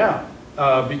me. Yeah,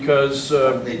 because...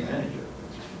 they manage it.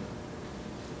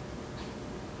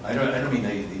 I don't mean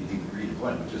the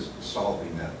redeployment, just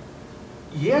solving that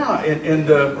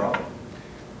problem.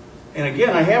 And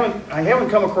again, I haven't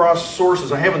come across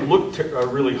sources. I haven't looked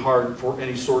really hard for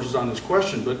any sources on this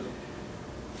question,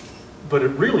 but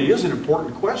it really is an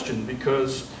important question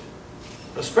because,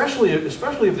 especially if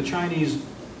the Chinese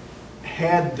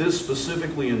had this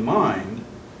specifically in mind,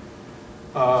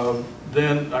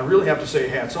 then I really have to say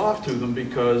hats off to them,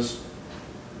 because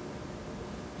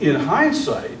in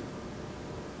hindsight,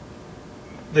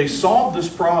 they solved this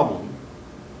problem,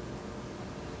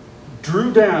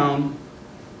 drew down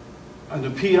on the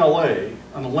PLA,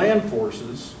 on the land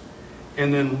forces,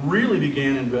 and then really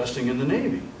began investing in the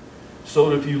Navy. So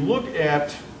that if you look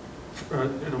at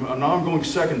an ongoing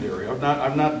secondary, I've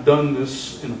not done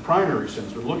this in a primary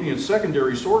sense, but looking at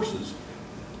secondary sources,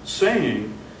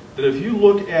 saying that if you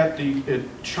look at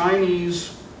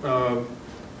Chinese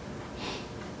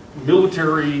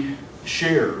military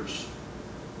shares,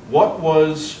 what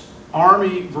was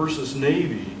Army versus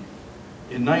Navy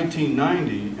in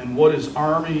 1990 and what is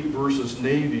Army versus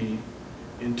Navy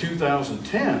in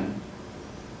 2010,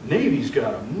 Navy's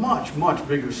got a much, much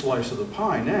bigger slice of the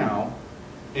pie now.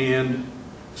 And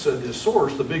said this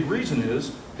source, the big reason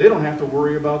is they don't have to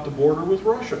worry about the border with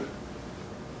Russia.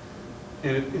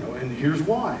 And and here's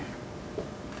why.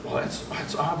 Well,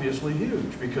 that's obviously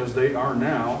huge, because they are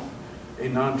now a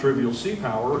non-trivial sea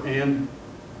power and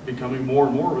becoming more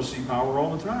and more of a sea power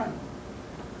all the time.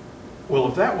 Well,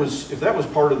 if that was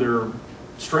part of their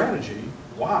strategy,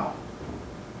 wow,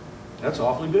 that's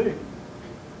awfully big.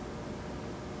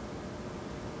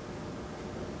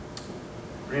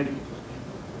 Randy.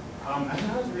 As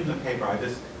I was reading the paper,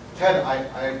 Ted,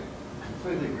 I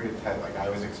completely agree with Ted. Like, I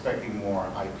was expecting more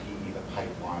IP, the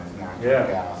pipelines, natural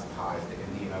gas ties to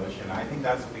Indian Ocean. I think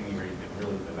that's something you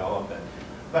really develop it.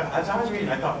 But as I was reading,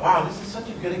 I thought, wow, this is such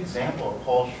a good example of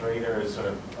Paul Schrader's sort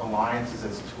of alliances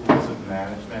as tools of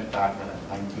management back in that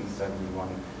 1971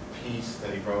 piece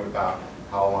that he wrote about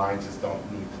how alliances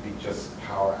don't need to be just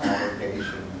power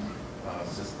aggregation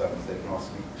systems. They can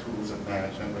also be tools of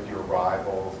management with your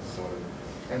rivals,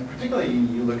 and particularly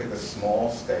you look at the small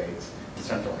states in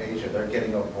Central Asia, they're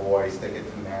getting a voice, they get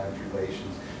to manage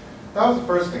relations. That was the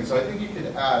first thing. So I think you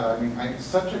could add, it's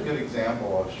such a good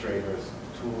example of Schrader's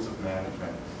tools of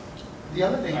management. The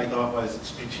other thing I thought was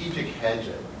strategic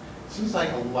hedging. It seems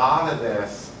like a lot of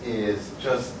this is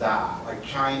just that. Like,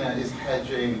 China is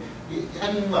hedging.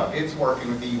 I mean, look, it's working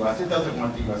with the U.S. It doesn't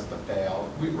want the U.S. to fail.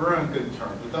 We're on good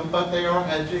terms with them, but they are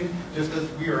hedging just as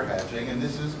we are hedging, and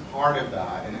this is part of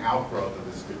that, an outgrowth of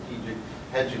the strategic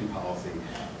hedging policy.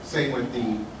 Same with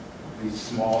the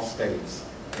small states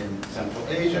in Central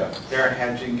Asia. They're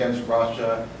hedging against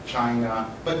Russia, China,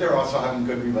 but they're also having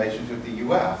good relations with the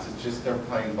U.S. It's just they're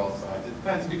playing both sides of the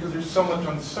fence because there's so much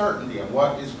uncertainty on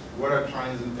what are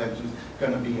China's intentions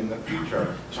going to be in the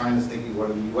future. China's thinking, what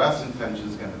are the U.S.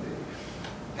 intentions going to be?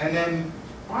 And then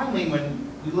finally, when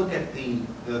we look at the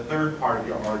third part of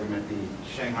your argument, the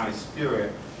Shanghai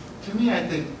spirit, to me, I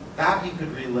think that you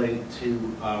could relate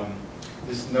to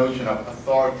this notion of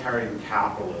authoritarian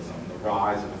capitalism, the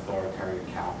rise of authoritarian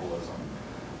capitalism.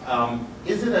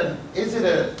 Is it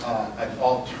an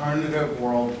alternative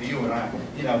worldview?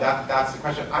 And that's the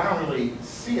question. I don't really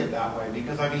see it that way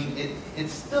because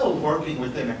it's still working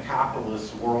within a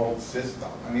capitalist world system.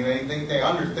 They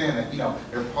understand that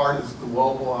they're part of this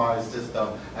globalized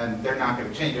system and they're not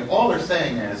going to change it. All they're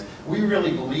saying is we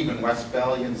really believe in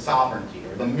Westphalian sovereignty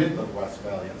or the myth of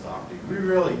Westphalian sovereignty. We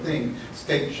really think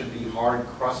states should be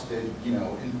hard-crusted,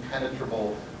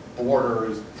 impenetrable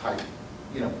borders type,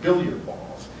 billiard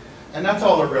balls. And that's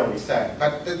all they're really saying.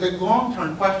 But the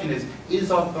long-term question is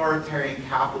authoritarian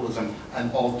capitalism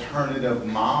an alternative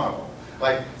model?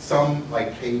 like some,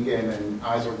 like Kagan and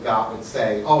Eisner-Gott would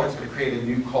say, oh, it's going to create a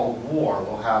new Cold War.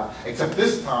 We'll have, except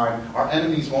this time, our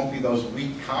enemies won't be those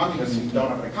weak communists who don't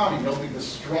have an economy. They'll be the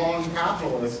strong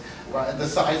capitalists, the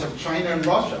size of China and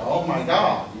Russia. Oh my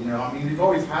God, you know, I mean, we've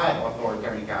always had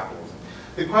authoritarian capitalism.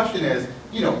 The question is,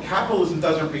 you know, capitalism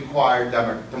doesn't require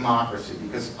democracy,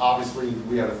 because obviously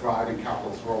we had a thriving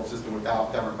capitalist world system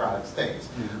without democratic states.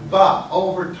 But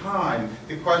over time,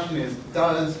 the question is,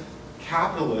 does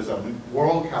capitalism,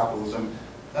 world capitalism,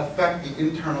 affect the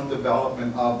internal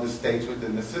development of the states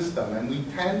within the system? And we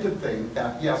tend to think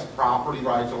that, yes, property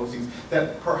rights, all those things,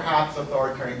 that perhaps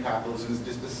authoritarian capitalism is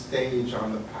just a stage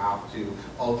on the path to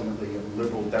ultimately a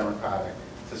liberal democratic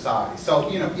society. So,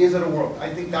 you know, is it a world? I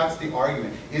think that's the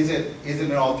argument. Is it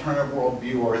an alternative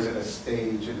worldview, or is it a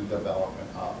stage in the development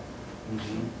of?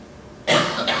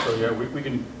 So yeah, we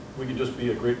can just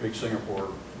be a great big Singapore.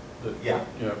 That, Yeah.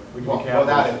 Yeah. We can Well, be that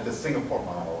capitalist. is the Singapore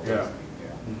model. Yeah.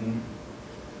 Yeah. Mm-hmm.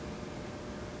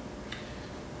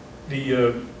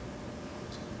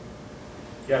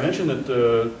 Yeah, I mentioned that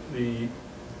the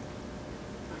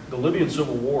Libyan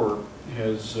civil war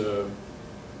has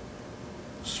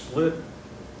split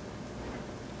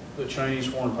the Chinese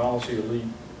foreign policy elite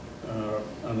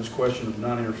on this question of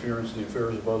non-interference in the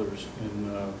affairs of others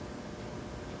in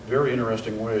very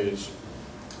interesting ways.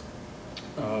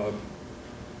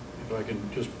 If I can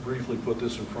just briefly put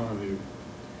this in front of you.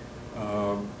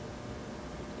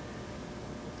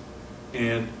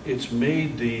 And it's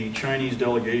made the Chinese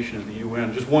delegation at the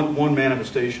UN, just one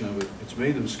manifestation of it, it's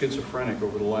made them schizophrenic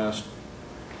over the last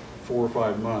 4 or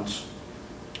 5 months.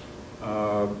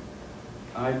 I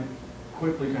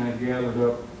quickly kind of gathered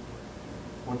up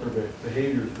what their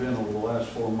behavior's been over the last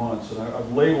 4 months, and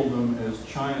I've labeled them as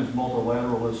China's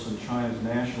multilateralists and China's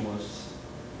nationalists,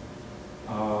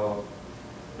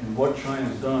 and what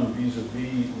China's done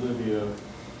vis-a-vis Libya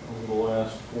over the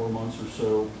last 4 months or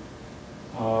so.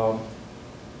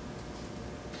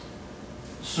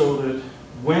 So that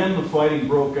when the fighting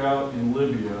broke out in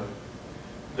Libya,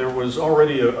 there was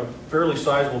already a fairly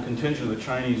sizable contingent of the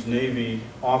Chinese Navy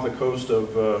off the coast of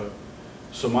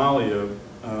Somalia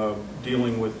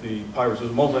dealing with the pirates.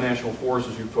 There's a multinational force,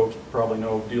 as you folks probably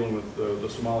know, dealing with the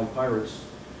Somali pirates.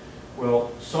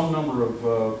 Well, some number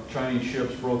of Chinese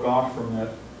ships broke off from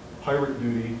that pirate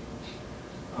duty,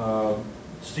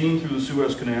 steamed through the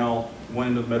Suez Canal,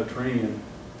 went into the Mediterranean,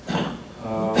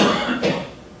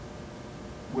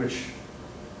 which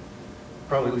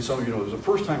probably at least some of you know, it was the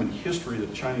first time in history that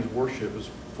a Chinese warship has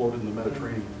floated in the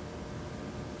Mediterranean.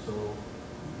 So,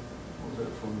 what was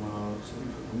that, from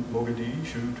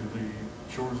Mogadishu to the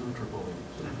shores of Tripoli.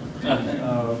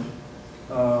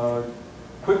 So,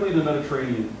 quickly the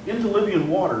Mediterranean, into Libyan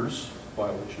waters,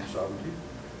 violation of sovereignty,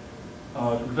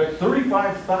 to protect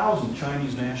 35,000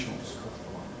 Chinese nationals.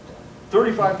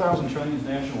 35,000 Chinese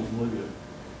nationals in Libya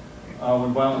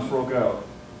when violence broke out.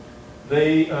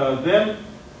 They then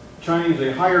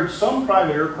they hired some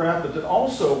private aircraft, but then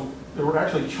also there were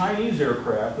actually Chinese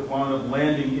aircraft that wound up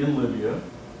landing in Libya,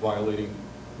 violating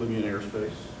Libyan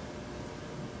airspace,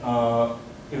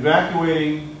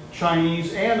 evacuating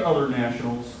Chinese and other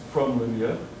nationals from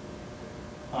Libya.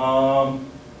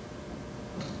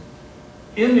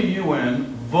 In the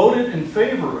UN, voted in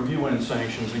favor of UN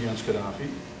sanctions against Gaddafi.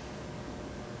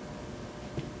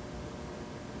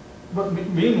 But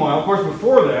meanwhile, of course,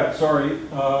 before that, before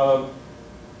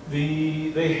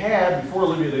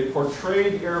Libya, they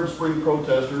portrayed Arab Spring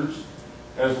protesters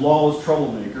as lawless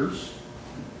troublemakers.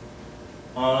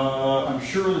 I'm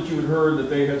sure that you had heard that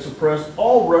they had suppressed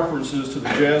all references to the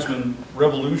Jasmine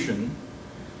Revolution.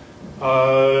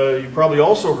 You probably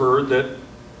also heard that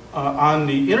on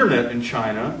the internet in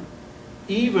China,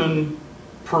 even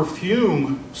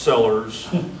perfume sellers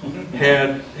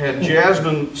had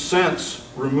jasmine scents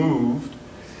removed.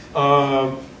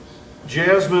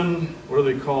 Jasmine, what are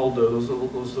they called? Those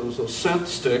scent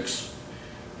sticks.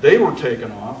 They were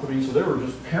taken off. I mean, so they were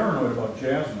just paranoid about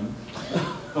jasmine.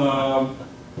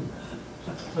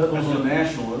 Those are the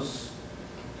nationalists.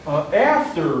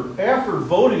 After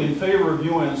voting in favor of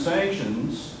UN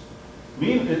sanctions,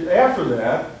 after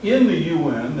that, in the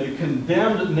UN, they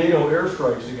condemned NATO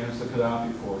airstrikes against the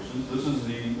Gaddafi forces. This is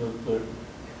the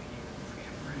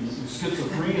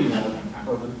schizophrenia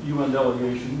of the UN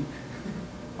delegation.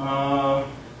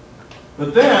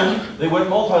 But then they went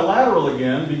multilateral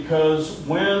again, because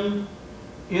when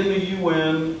in the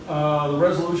UN the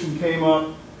resolution came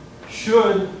up,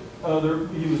 should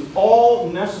use all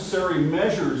necessary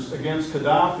measures against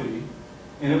Gaddafi,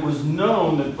 and it was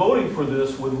known that voting for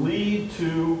this would lead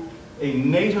to a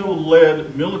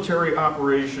NATO-led military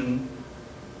operation,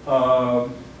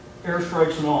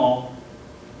 airstrikes and all.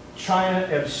 China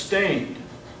abstained.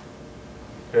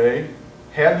 Okay,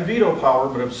 had the veto power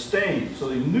but abstained, so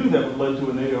they knew that would lead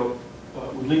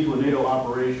to a NATO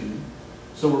operation.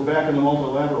 So we're back on the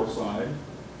multilateral side.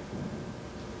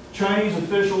 Chinese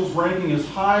officials ranking as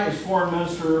high as Foreign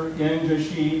Minister Yang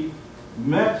Jiechi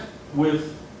met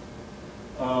with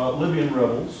Libyan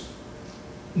rebels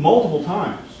multiple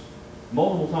times,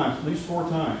 at least 4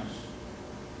 times.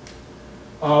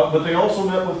 But they also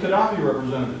met with Gaddafi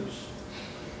representatives,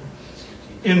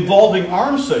 involving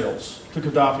arms sales to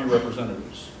Gaddafi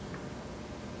representatives.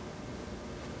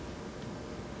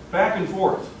 Back and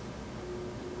forth.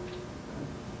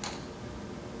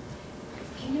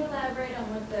 Can you elaborate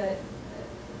on what the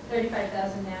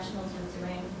 35,000 nationals were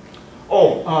doing?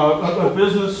 Oh,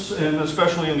 business, and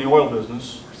especially in the oil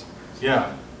business.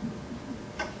 Yeah.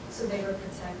 So they were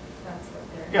that's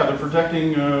what they're... Yeah, they're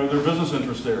protecting their business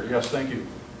interests there. Yes, thank you.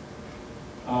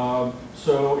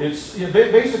 So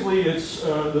basically it's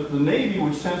the Navy,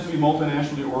 which tends to be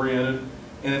multinationally oriented,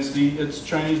 and it's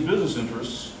Chinese business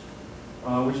interests,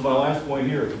 which is my last point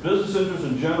here. The business interests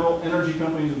in general, energy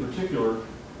companies in particular,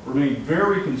 remain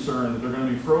very concerned that they're going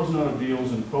to be frozen out of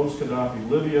deals in post-Gaddafi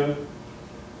Libya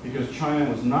because China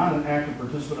was not an active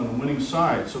participant on the winning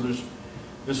side. So there's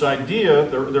this idea,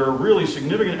 there are really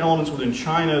significant elements within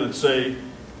China that say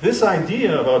this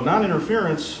idea about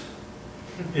non-interference,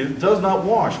 it does not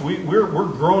wash. We're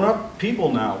grown-up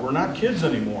people now. We're not kids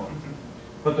anymore.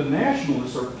 But the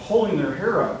nationalists are pulling their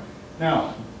hair out.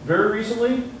 Now, very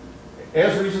recently,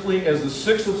 as recently as the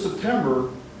 6th of September,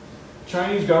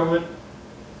 Chinese government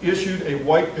issued a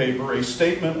white paper, a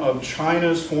statement of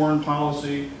China's foreign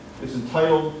policy. It's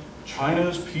entitled,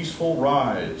 China's Peaceful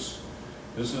Rise.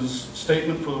 This is a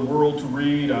statement for the world to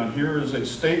read. On here is a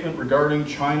statement regarding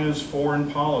China's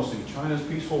foreign policy, China's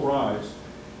peaceful rise.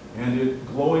 And it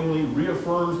glowingly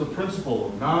reaffirms the principle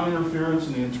of non-interference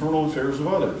in the internal affairs of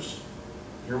others.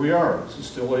 Here we are. This is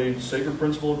still a sacred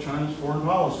principle of China's foreign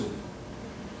policy.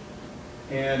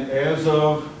 And as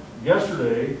of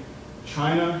yesterday,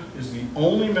 China is the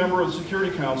only member of the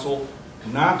Security Council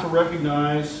not to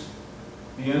recognize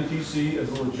the NTC as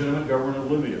a legitimate government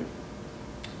of Libya.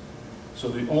 So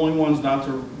the only ones not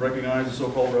to recognize the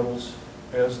so-called rebels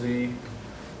as the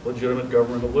legitimate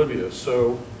government of Libya.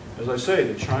 So, as I say,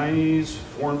 the Chinese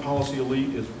foreign policy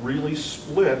elite is really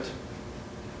split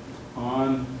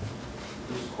on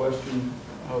this question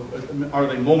of, are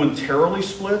they momentarily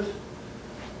split?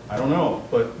 I don't know,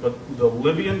 but the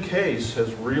Libyan case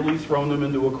has really thrown them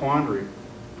into a quandary.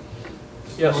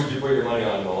 Yes? What would you put your money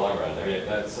on in the long run? I mean,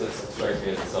 that strikes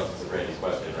me as the substance of Brady's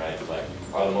question, right? Like,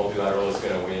 are the multilateralists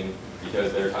going to win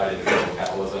because they're tied into global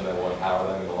capitalism that will empower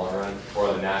them in the long run? Or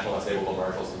are the nationalists able to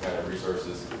marshal some kind of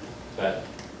resources that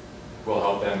will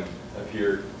help them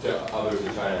appear to others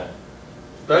in China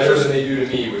better than they do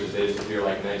to me, which is they just appear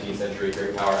like 19th century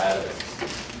great power atavists?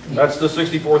 That's the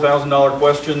 $64,000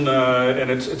 question,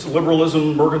 and it's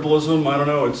liberalism, mercantilism. I don't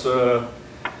know. It's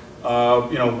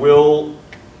you know, will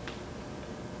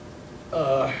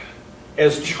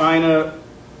as China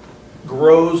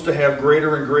grows to have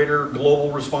greater and greater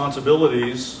global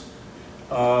responsibilities,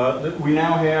 we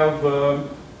now have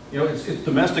you know, it's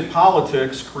domestic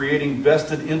politics creating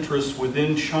vested interests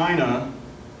within China.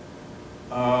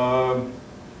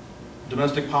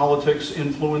 Domestic politics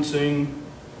influencing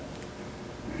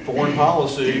foreign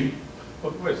policy.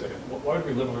 Well, wait a second. Why would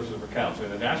we liberalism accounts? I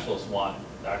mean, the nationalists want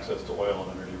access to oil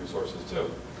and energy resources too.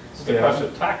 It's a question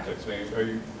of tactics. I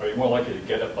mean, are you more likely to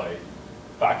get it by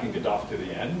backing Gaddafi to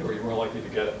the end, or are you more likely to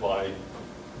get it by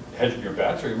hedging your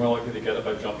bets, or are you more likely to get it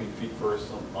by jumping feet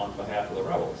first on behalf of the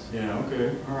rebels? Yeah.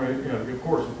 Okay. All right. Yeah. Of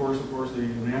course. The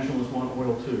nationalists want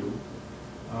oil too.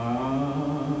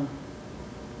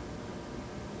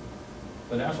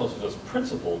 The nationalists are just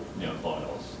principled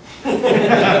neocolonialists.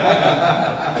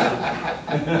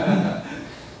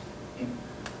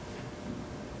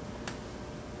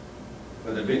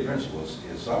 But the big principle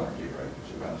is sovereignty, right?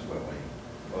 So consequently,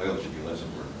 oil should be less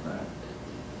important than that.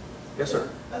 Yes, sir.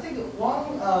 I think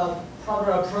one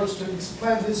proper approach to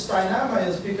explain this dynamic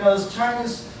is because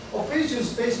Chinese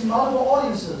officials face multiple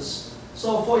audiences.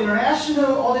 So for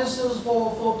international audiences,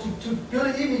 to build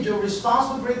an image of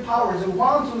responsible great powers, they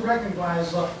want to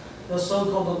recognize the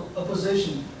so-called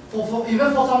opposition,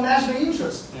 even for some national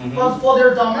interest. Mm-hmm. But for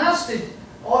their domestic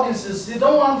audiences, they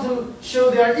don't want to show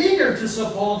they are eager to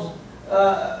support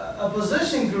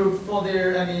opposition group for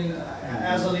their,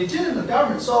 as a legitimate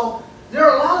government. So there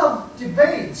are a lot of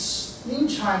debates in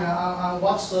China on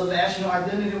what's the national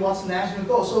identity, what's the national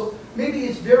goal. So maybe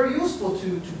it's very useful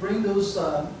to bring those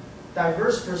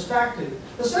diverse perspective.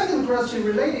 The second question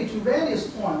related to Randy's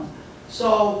point.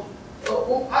 So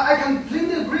I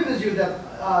completely agree with you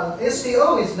that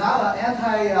SCO is not an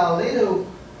anti-NATO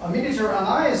military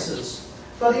alliances,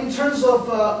 but in terms of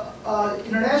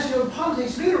international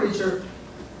politics literature,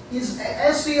 is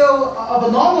SCO of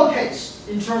a normal case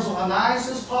in terms of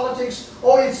alliances, politics,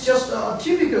 or it's just a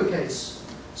typical case?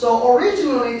 So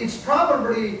originally, it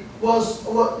probably was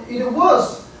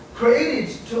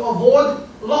created to avoid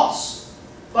loss,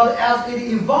 but as it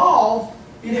evolved,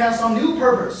 it has some new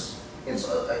purpose. It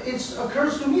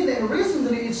occurs to me that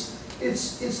recently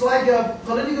it's like a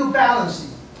political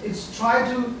balancing. It's trying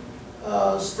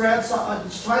to spread some,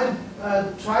 it's try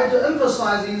to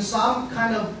emphasize in some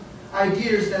kind of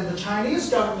ideas that the Chinese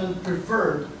government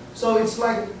preferred. So it's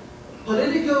like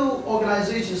political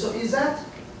organization. So is that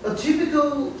a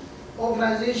typical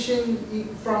organization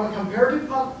from a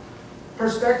comparative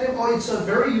perspective, or it's a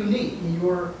very unique in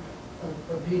your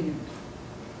opinion?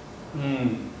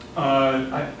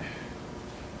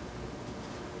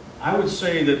 I would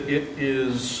say that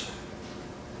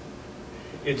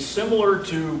it's similar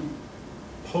to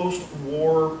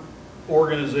post-war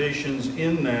organizations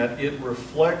in that it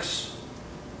reflects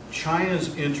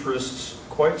China's interests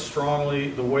quite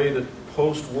strongly the way that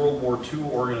post-World War II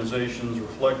organizations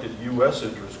reflected U.S.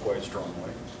 interests quite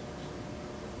strongly.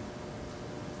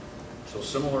 So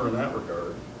similar in that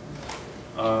regard.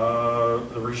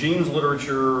 The regimes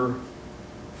literature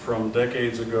from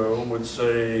decades ago would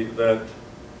say that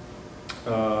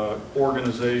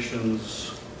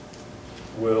organizations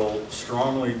will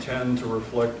strongly tend to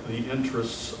reflect the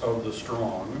interests of the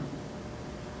strong.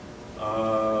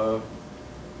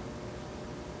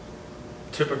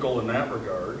 Typical in that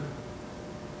regard.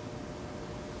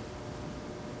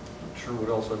 Not sure what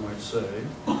else I might say.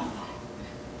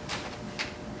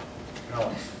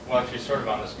 Alex. Well, actually, sort of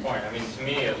on this point, I mean, to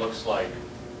me, it looks like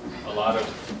a lot of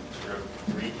sort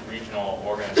of regional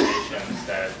organizations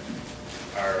that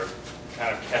are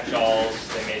kind of catch-alls.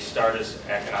 They may start as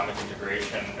economic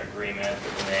integration agreement,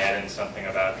 but then they add in something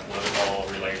about political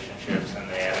relationships, and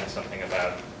they add in something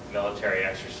about military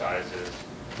exercises.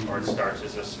 Or it starts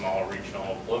as a small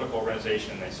regional political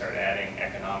organization, they start adding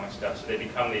economic stuff. So they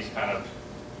become these kind of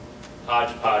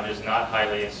hodgepodges, not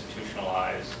highly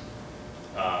institutionalized,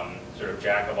 sort of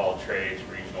jack-of-all-trades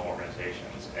regional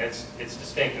organizations. And it's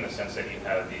distinct in the sense that you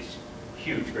have these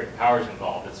huge, great powers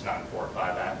involved. It's not 4 or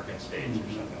 5 African states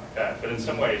or something like that. But in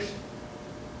some ways,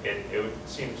 it would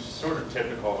seem sort of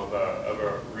typical of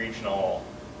a regional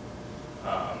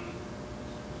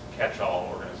catch-all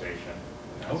organization.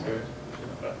 Okay.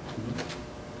 But,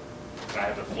 can I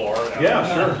have the floor? No.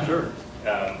 Yeah, sure.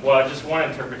 Well, just one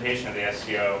interpretation of the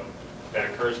SCO that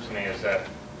occurs to me is that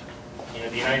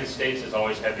the United States has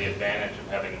always had the advantage of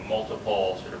having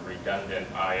multiple sort of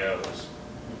redundant IOs,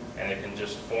 and it can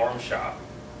just form shop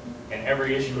in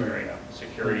every issue area: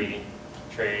 security,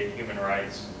 trade, human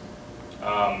rights.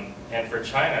 And for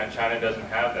China doesn't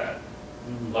have that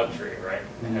luxury, right?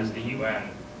 It has the UN.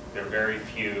 There are very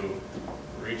few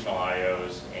regional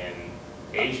IOs in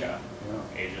Asia.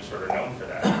 Asia's sort of known for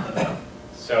that.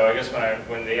 So I guess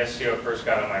when the SCO first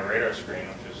got on my radar screen,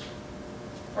 which was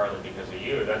partly because of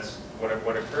you, that's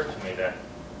what occurred to me, that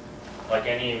like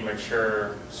any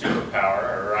mature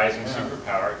superpower or rising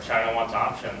superpower, China wants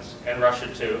options, and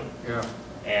Russia too. Yeah.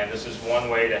 And this is one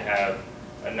way to have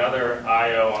another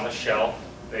IO on the shelf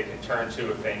they can turn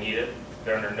to if they need it.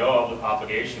 They're under no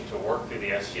obligation to work through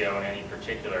the SCO in any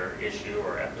particular issue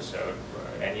or episode,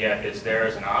 and yet it's there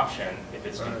as an option if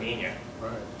it's convenient.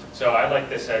 Right. So I like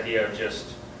this idea of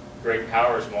just great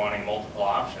powers wanting multiple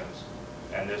options,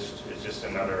 and this is just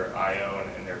another IO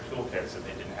in their toolkits that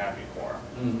they didn't have before,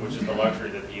 which is the luxury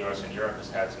that the U.S. and Europe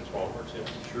has had since World War II.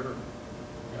 Sure.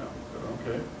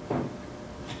 Yeah. Okay.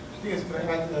 Yes, but I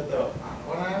had that though.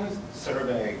 When I was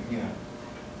surveying,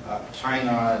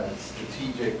 China and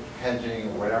strategic hedging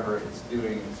or whatever it's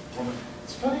doing,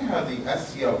 it's funny how the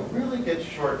SCO really gets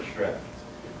short shrift.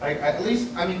 Like, at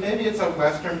least, I mean, maybe it's a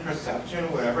Western perception or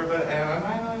whatever, but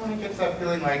I really get that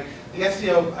feeling like the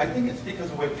SCO, I think it's because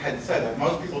of what Ted said, that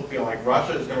most people feel like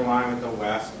Russia is going to align with the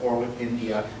West or with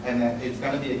India, and that it's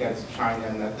going to be against China,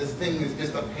 and that this thing is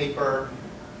just a paper,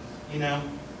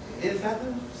 Is that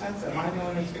the sense? Am I the only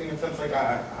one who's getting a sense? Like,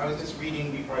 I was just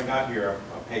reading before I got here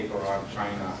a paper on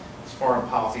China, its foreign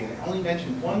policy, and it only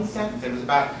mentioned one sentence. It was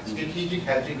about strategic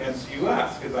hedging against the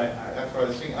U.S., because that's what I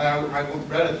was thinking. I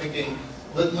read it thinking,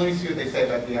 let me see what they say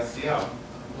about the SCO.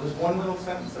 There was one little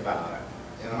sentence about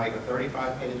it in like a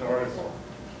 35-page article.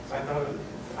 So I thought,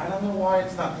 I don't know why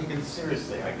it's not taken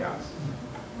seriously, I guess.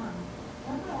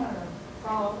 I want to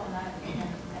follow up on that and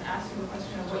ask you a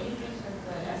question of what you think that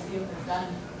the SCO has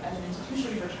done as an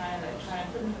institution for China that China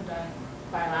couldn't have done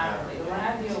bilaterally. The one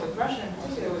I deal with Russia in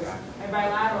particular was a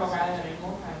bilateral rather than a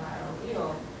multilateral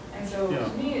deal. And so Yeah.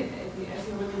 to me, it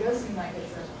really does seem like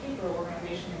it's a paper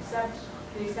organization, except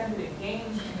to the extent that it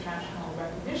gains international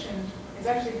recognition, it's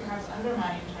actually perhaps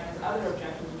undermining China's other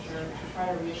objectives, which are to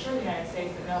try to reassure the United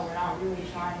States that no, we're not really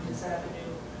trying to set up a new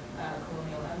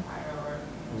colonial empire or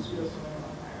pseudo-colonial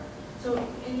empire. So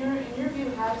in your view,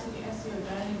 has the SCO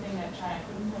done anything that China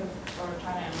couldn't have, or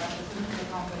China and Russia couldn't have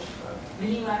accomplished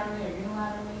unilaterally or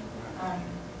unilaterally?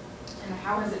 And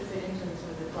how does it fit into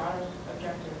sort of the broader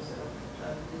objectives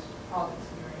of this politics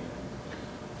in your area?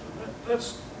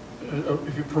 That's,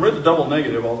 if you permit the double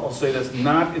negative, I'll say that's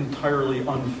not entirely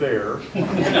unfair.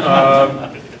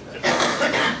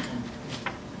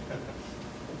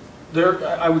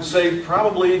 I would say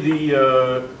probably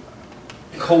the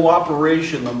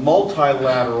cooperation, the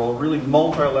multilateral, really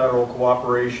multilateral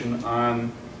cooperation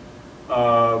on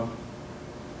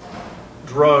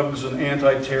drugs and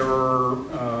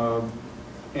anti-terror,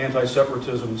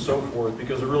 anti-separatism and so forth,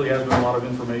 because there really has been a lot of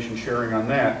information sharing on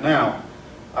that. Now,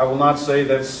 I will not say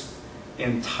that's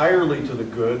entirely to the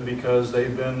good, because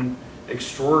they've been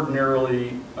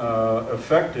extraordinarily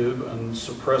effective in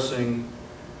suppressing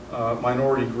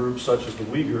minority groups such as the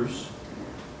Uyghurs.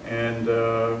 And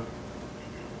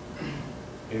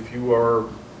if you are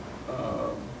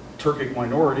Turkic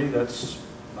minority, that's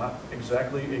not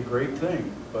exactly a great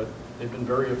thing, but they've been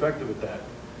very effective at that.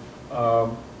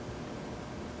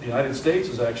 The United States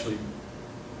has actually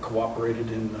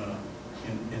cooperated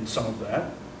in some of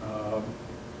that.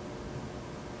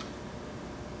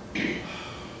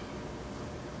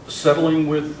 Settling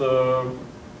with, to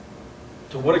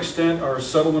what extent are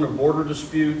settlement of border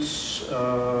disputes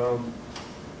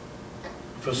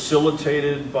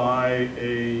facilitated by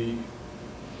in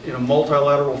a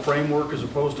multilateral framework as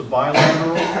opposed to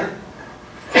bilateral?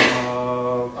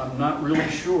 I'm not really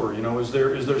sure. You know, is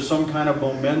there some kind of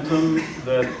momentum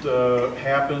that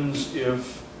happens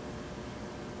if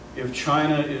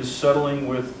China is settling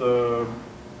with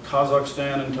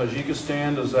Kazakhstan and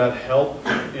Tajikistan? Does that help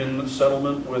in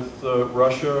settlement with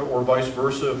Russia, or vice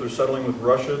versa? If they're settling with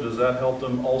Russia, does that help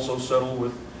them also settle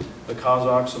with the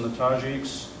Kazakhs and the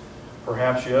Tajiks?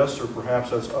 Perhaps yes, or perhaps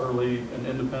that's utterly an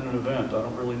independent event. I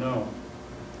don't really know.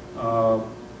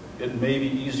 It may be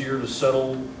easier to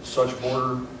settle such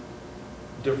border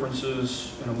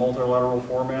differences in a multilateral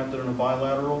format than in a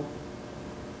bilateral.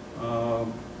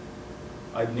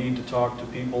 I'd need to talk to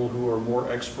people who are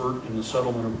more expert in the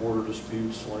settlement of border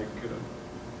disputes, like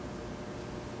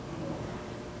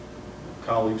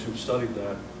colleagues who've studied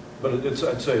that. But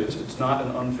I'd say it's not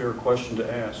an unfair question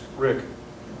to ask. Rick?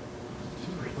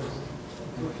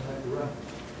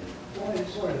 Well, I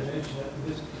just wanted to mention that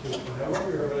this, I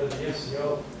wonder whether the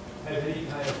SCO has any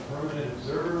kind of permanent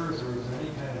observers, or is there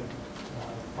any kind of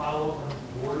follow-up on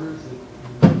borders?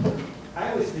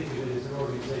 I always think of it as an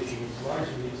organization that's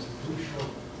largely institutional.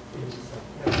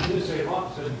 The administrative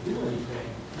office doesn't do anything.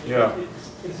 Yeah.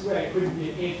 It's the way I couldn't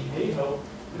be an anti-NATO.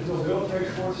 There's no military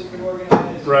force that can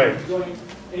organize. Right. Join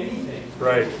anything.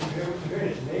 Right. Comparing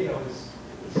it to NATO is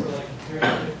sort of like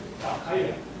comparing it to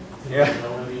Al-Qaeda. Yeah. You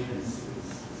know, I mean,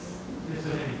 it's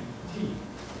an team.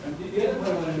 The other point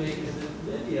I want to make is that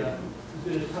Libya has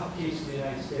been a tough case in the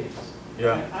United States.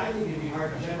 Yeah. And I think it'd be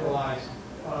hard to generalize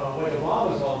what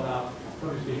Obama was all about from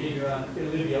his behavior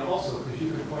in Libya also, because you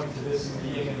could point to this in the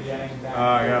yin and the yang back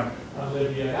on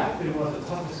Libya. That's been one of the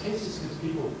toughest cases because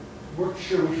people weren't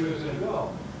sure which way it was going to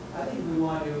go. I think we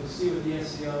want to see what the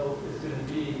SCO is going to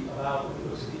be about when it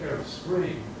looks at the Arab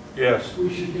Spring. Yes.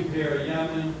 We should compare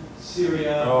Yemen,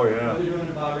 Syria, Oh, yeah. what they're doing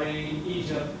in Bahrain,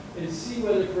 Egypt, and see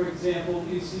whether, for example,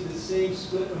 you see the same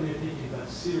split when they're thinking about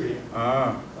Syria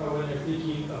or when they're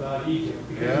thinking about Egypt.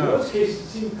 Because in those cases, it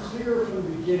seemed clear from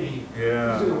the beginning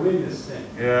who's going to win this thing.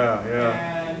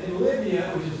 And in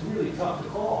Libya, which is really tough to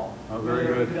call, very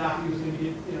whether good. Gaddafi was going to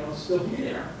get, still be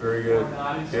there Very good. or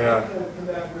not. And so I'm going to come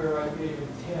back where I gave it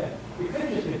 10. It could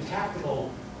have just been tactical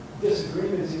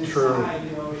disagreements inside,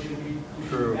 True. Should we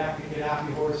True. back the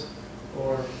Gaddafi horse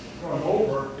or throw him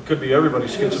over? It could be everybody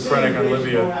schizophrenic on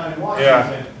Libya.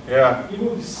 Yeah. Yeah. You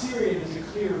move to Syria, and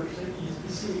it's clear, you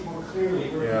see more clearly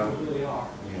where people really are.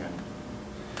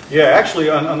 Yeah, actually,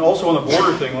 also on the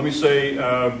border thing, let me say,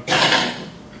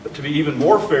 to be even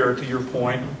more fair to your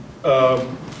point,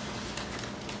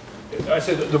 I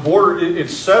said that the border,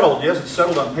 it's settled. Yes, it's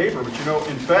settled on paper, but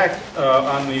in fact,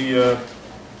 on the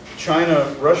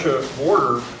China-Russia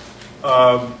border,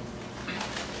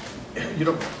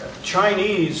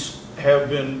 Chinese have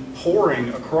been pouring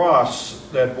across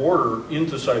that border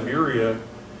into Siberia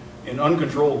in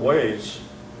uncontrolled ways,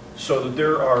 so that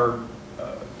there are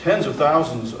tens of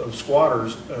thousands of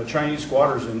squatters, Chinese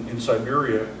squatters in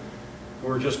Siberia, who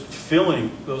are just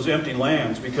filling those empty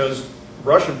lands because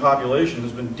Russian population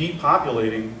has been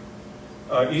depopulating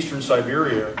eastern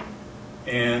Siberia,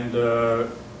 and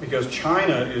because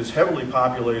China is heavily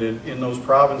populated in those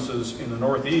provinces in the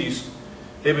northeast,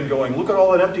 they've been going, look at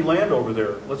all that empty land over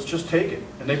there, let's just take it.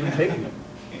 And they've been taking it.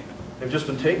 They've just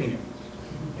been taking it.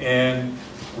 And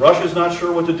Russia's not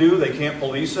sure what to do, they can't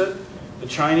police it. The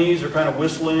Chinese are kind of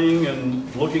whistling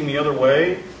and looking the other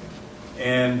way.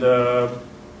 And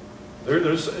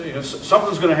there's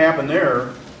something's going to happen there.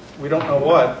 We don't know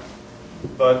what.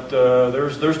 But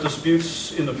there's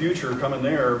disputes in the future coming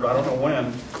there, but I don't know when.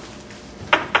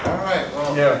 All right,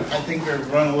 well, Yeah. I think we're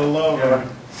running a little over. Yeah.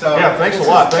 So Yeah, thanks a this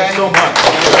lot. is Thanks Ken- so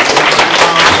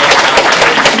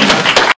much.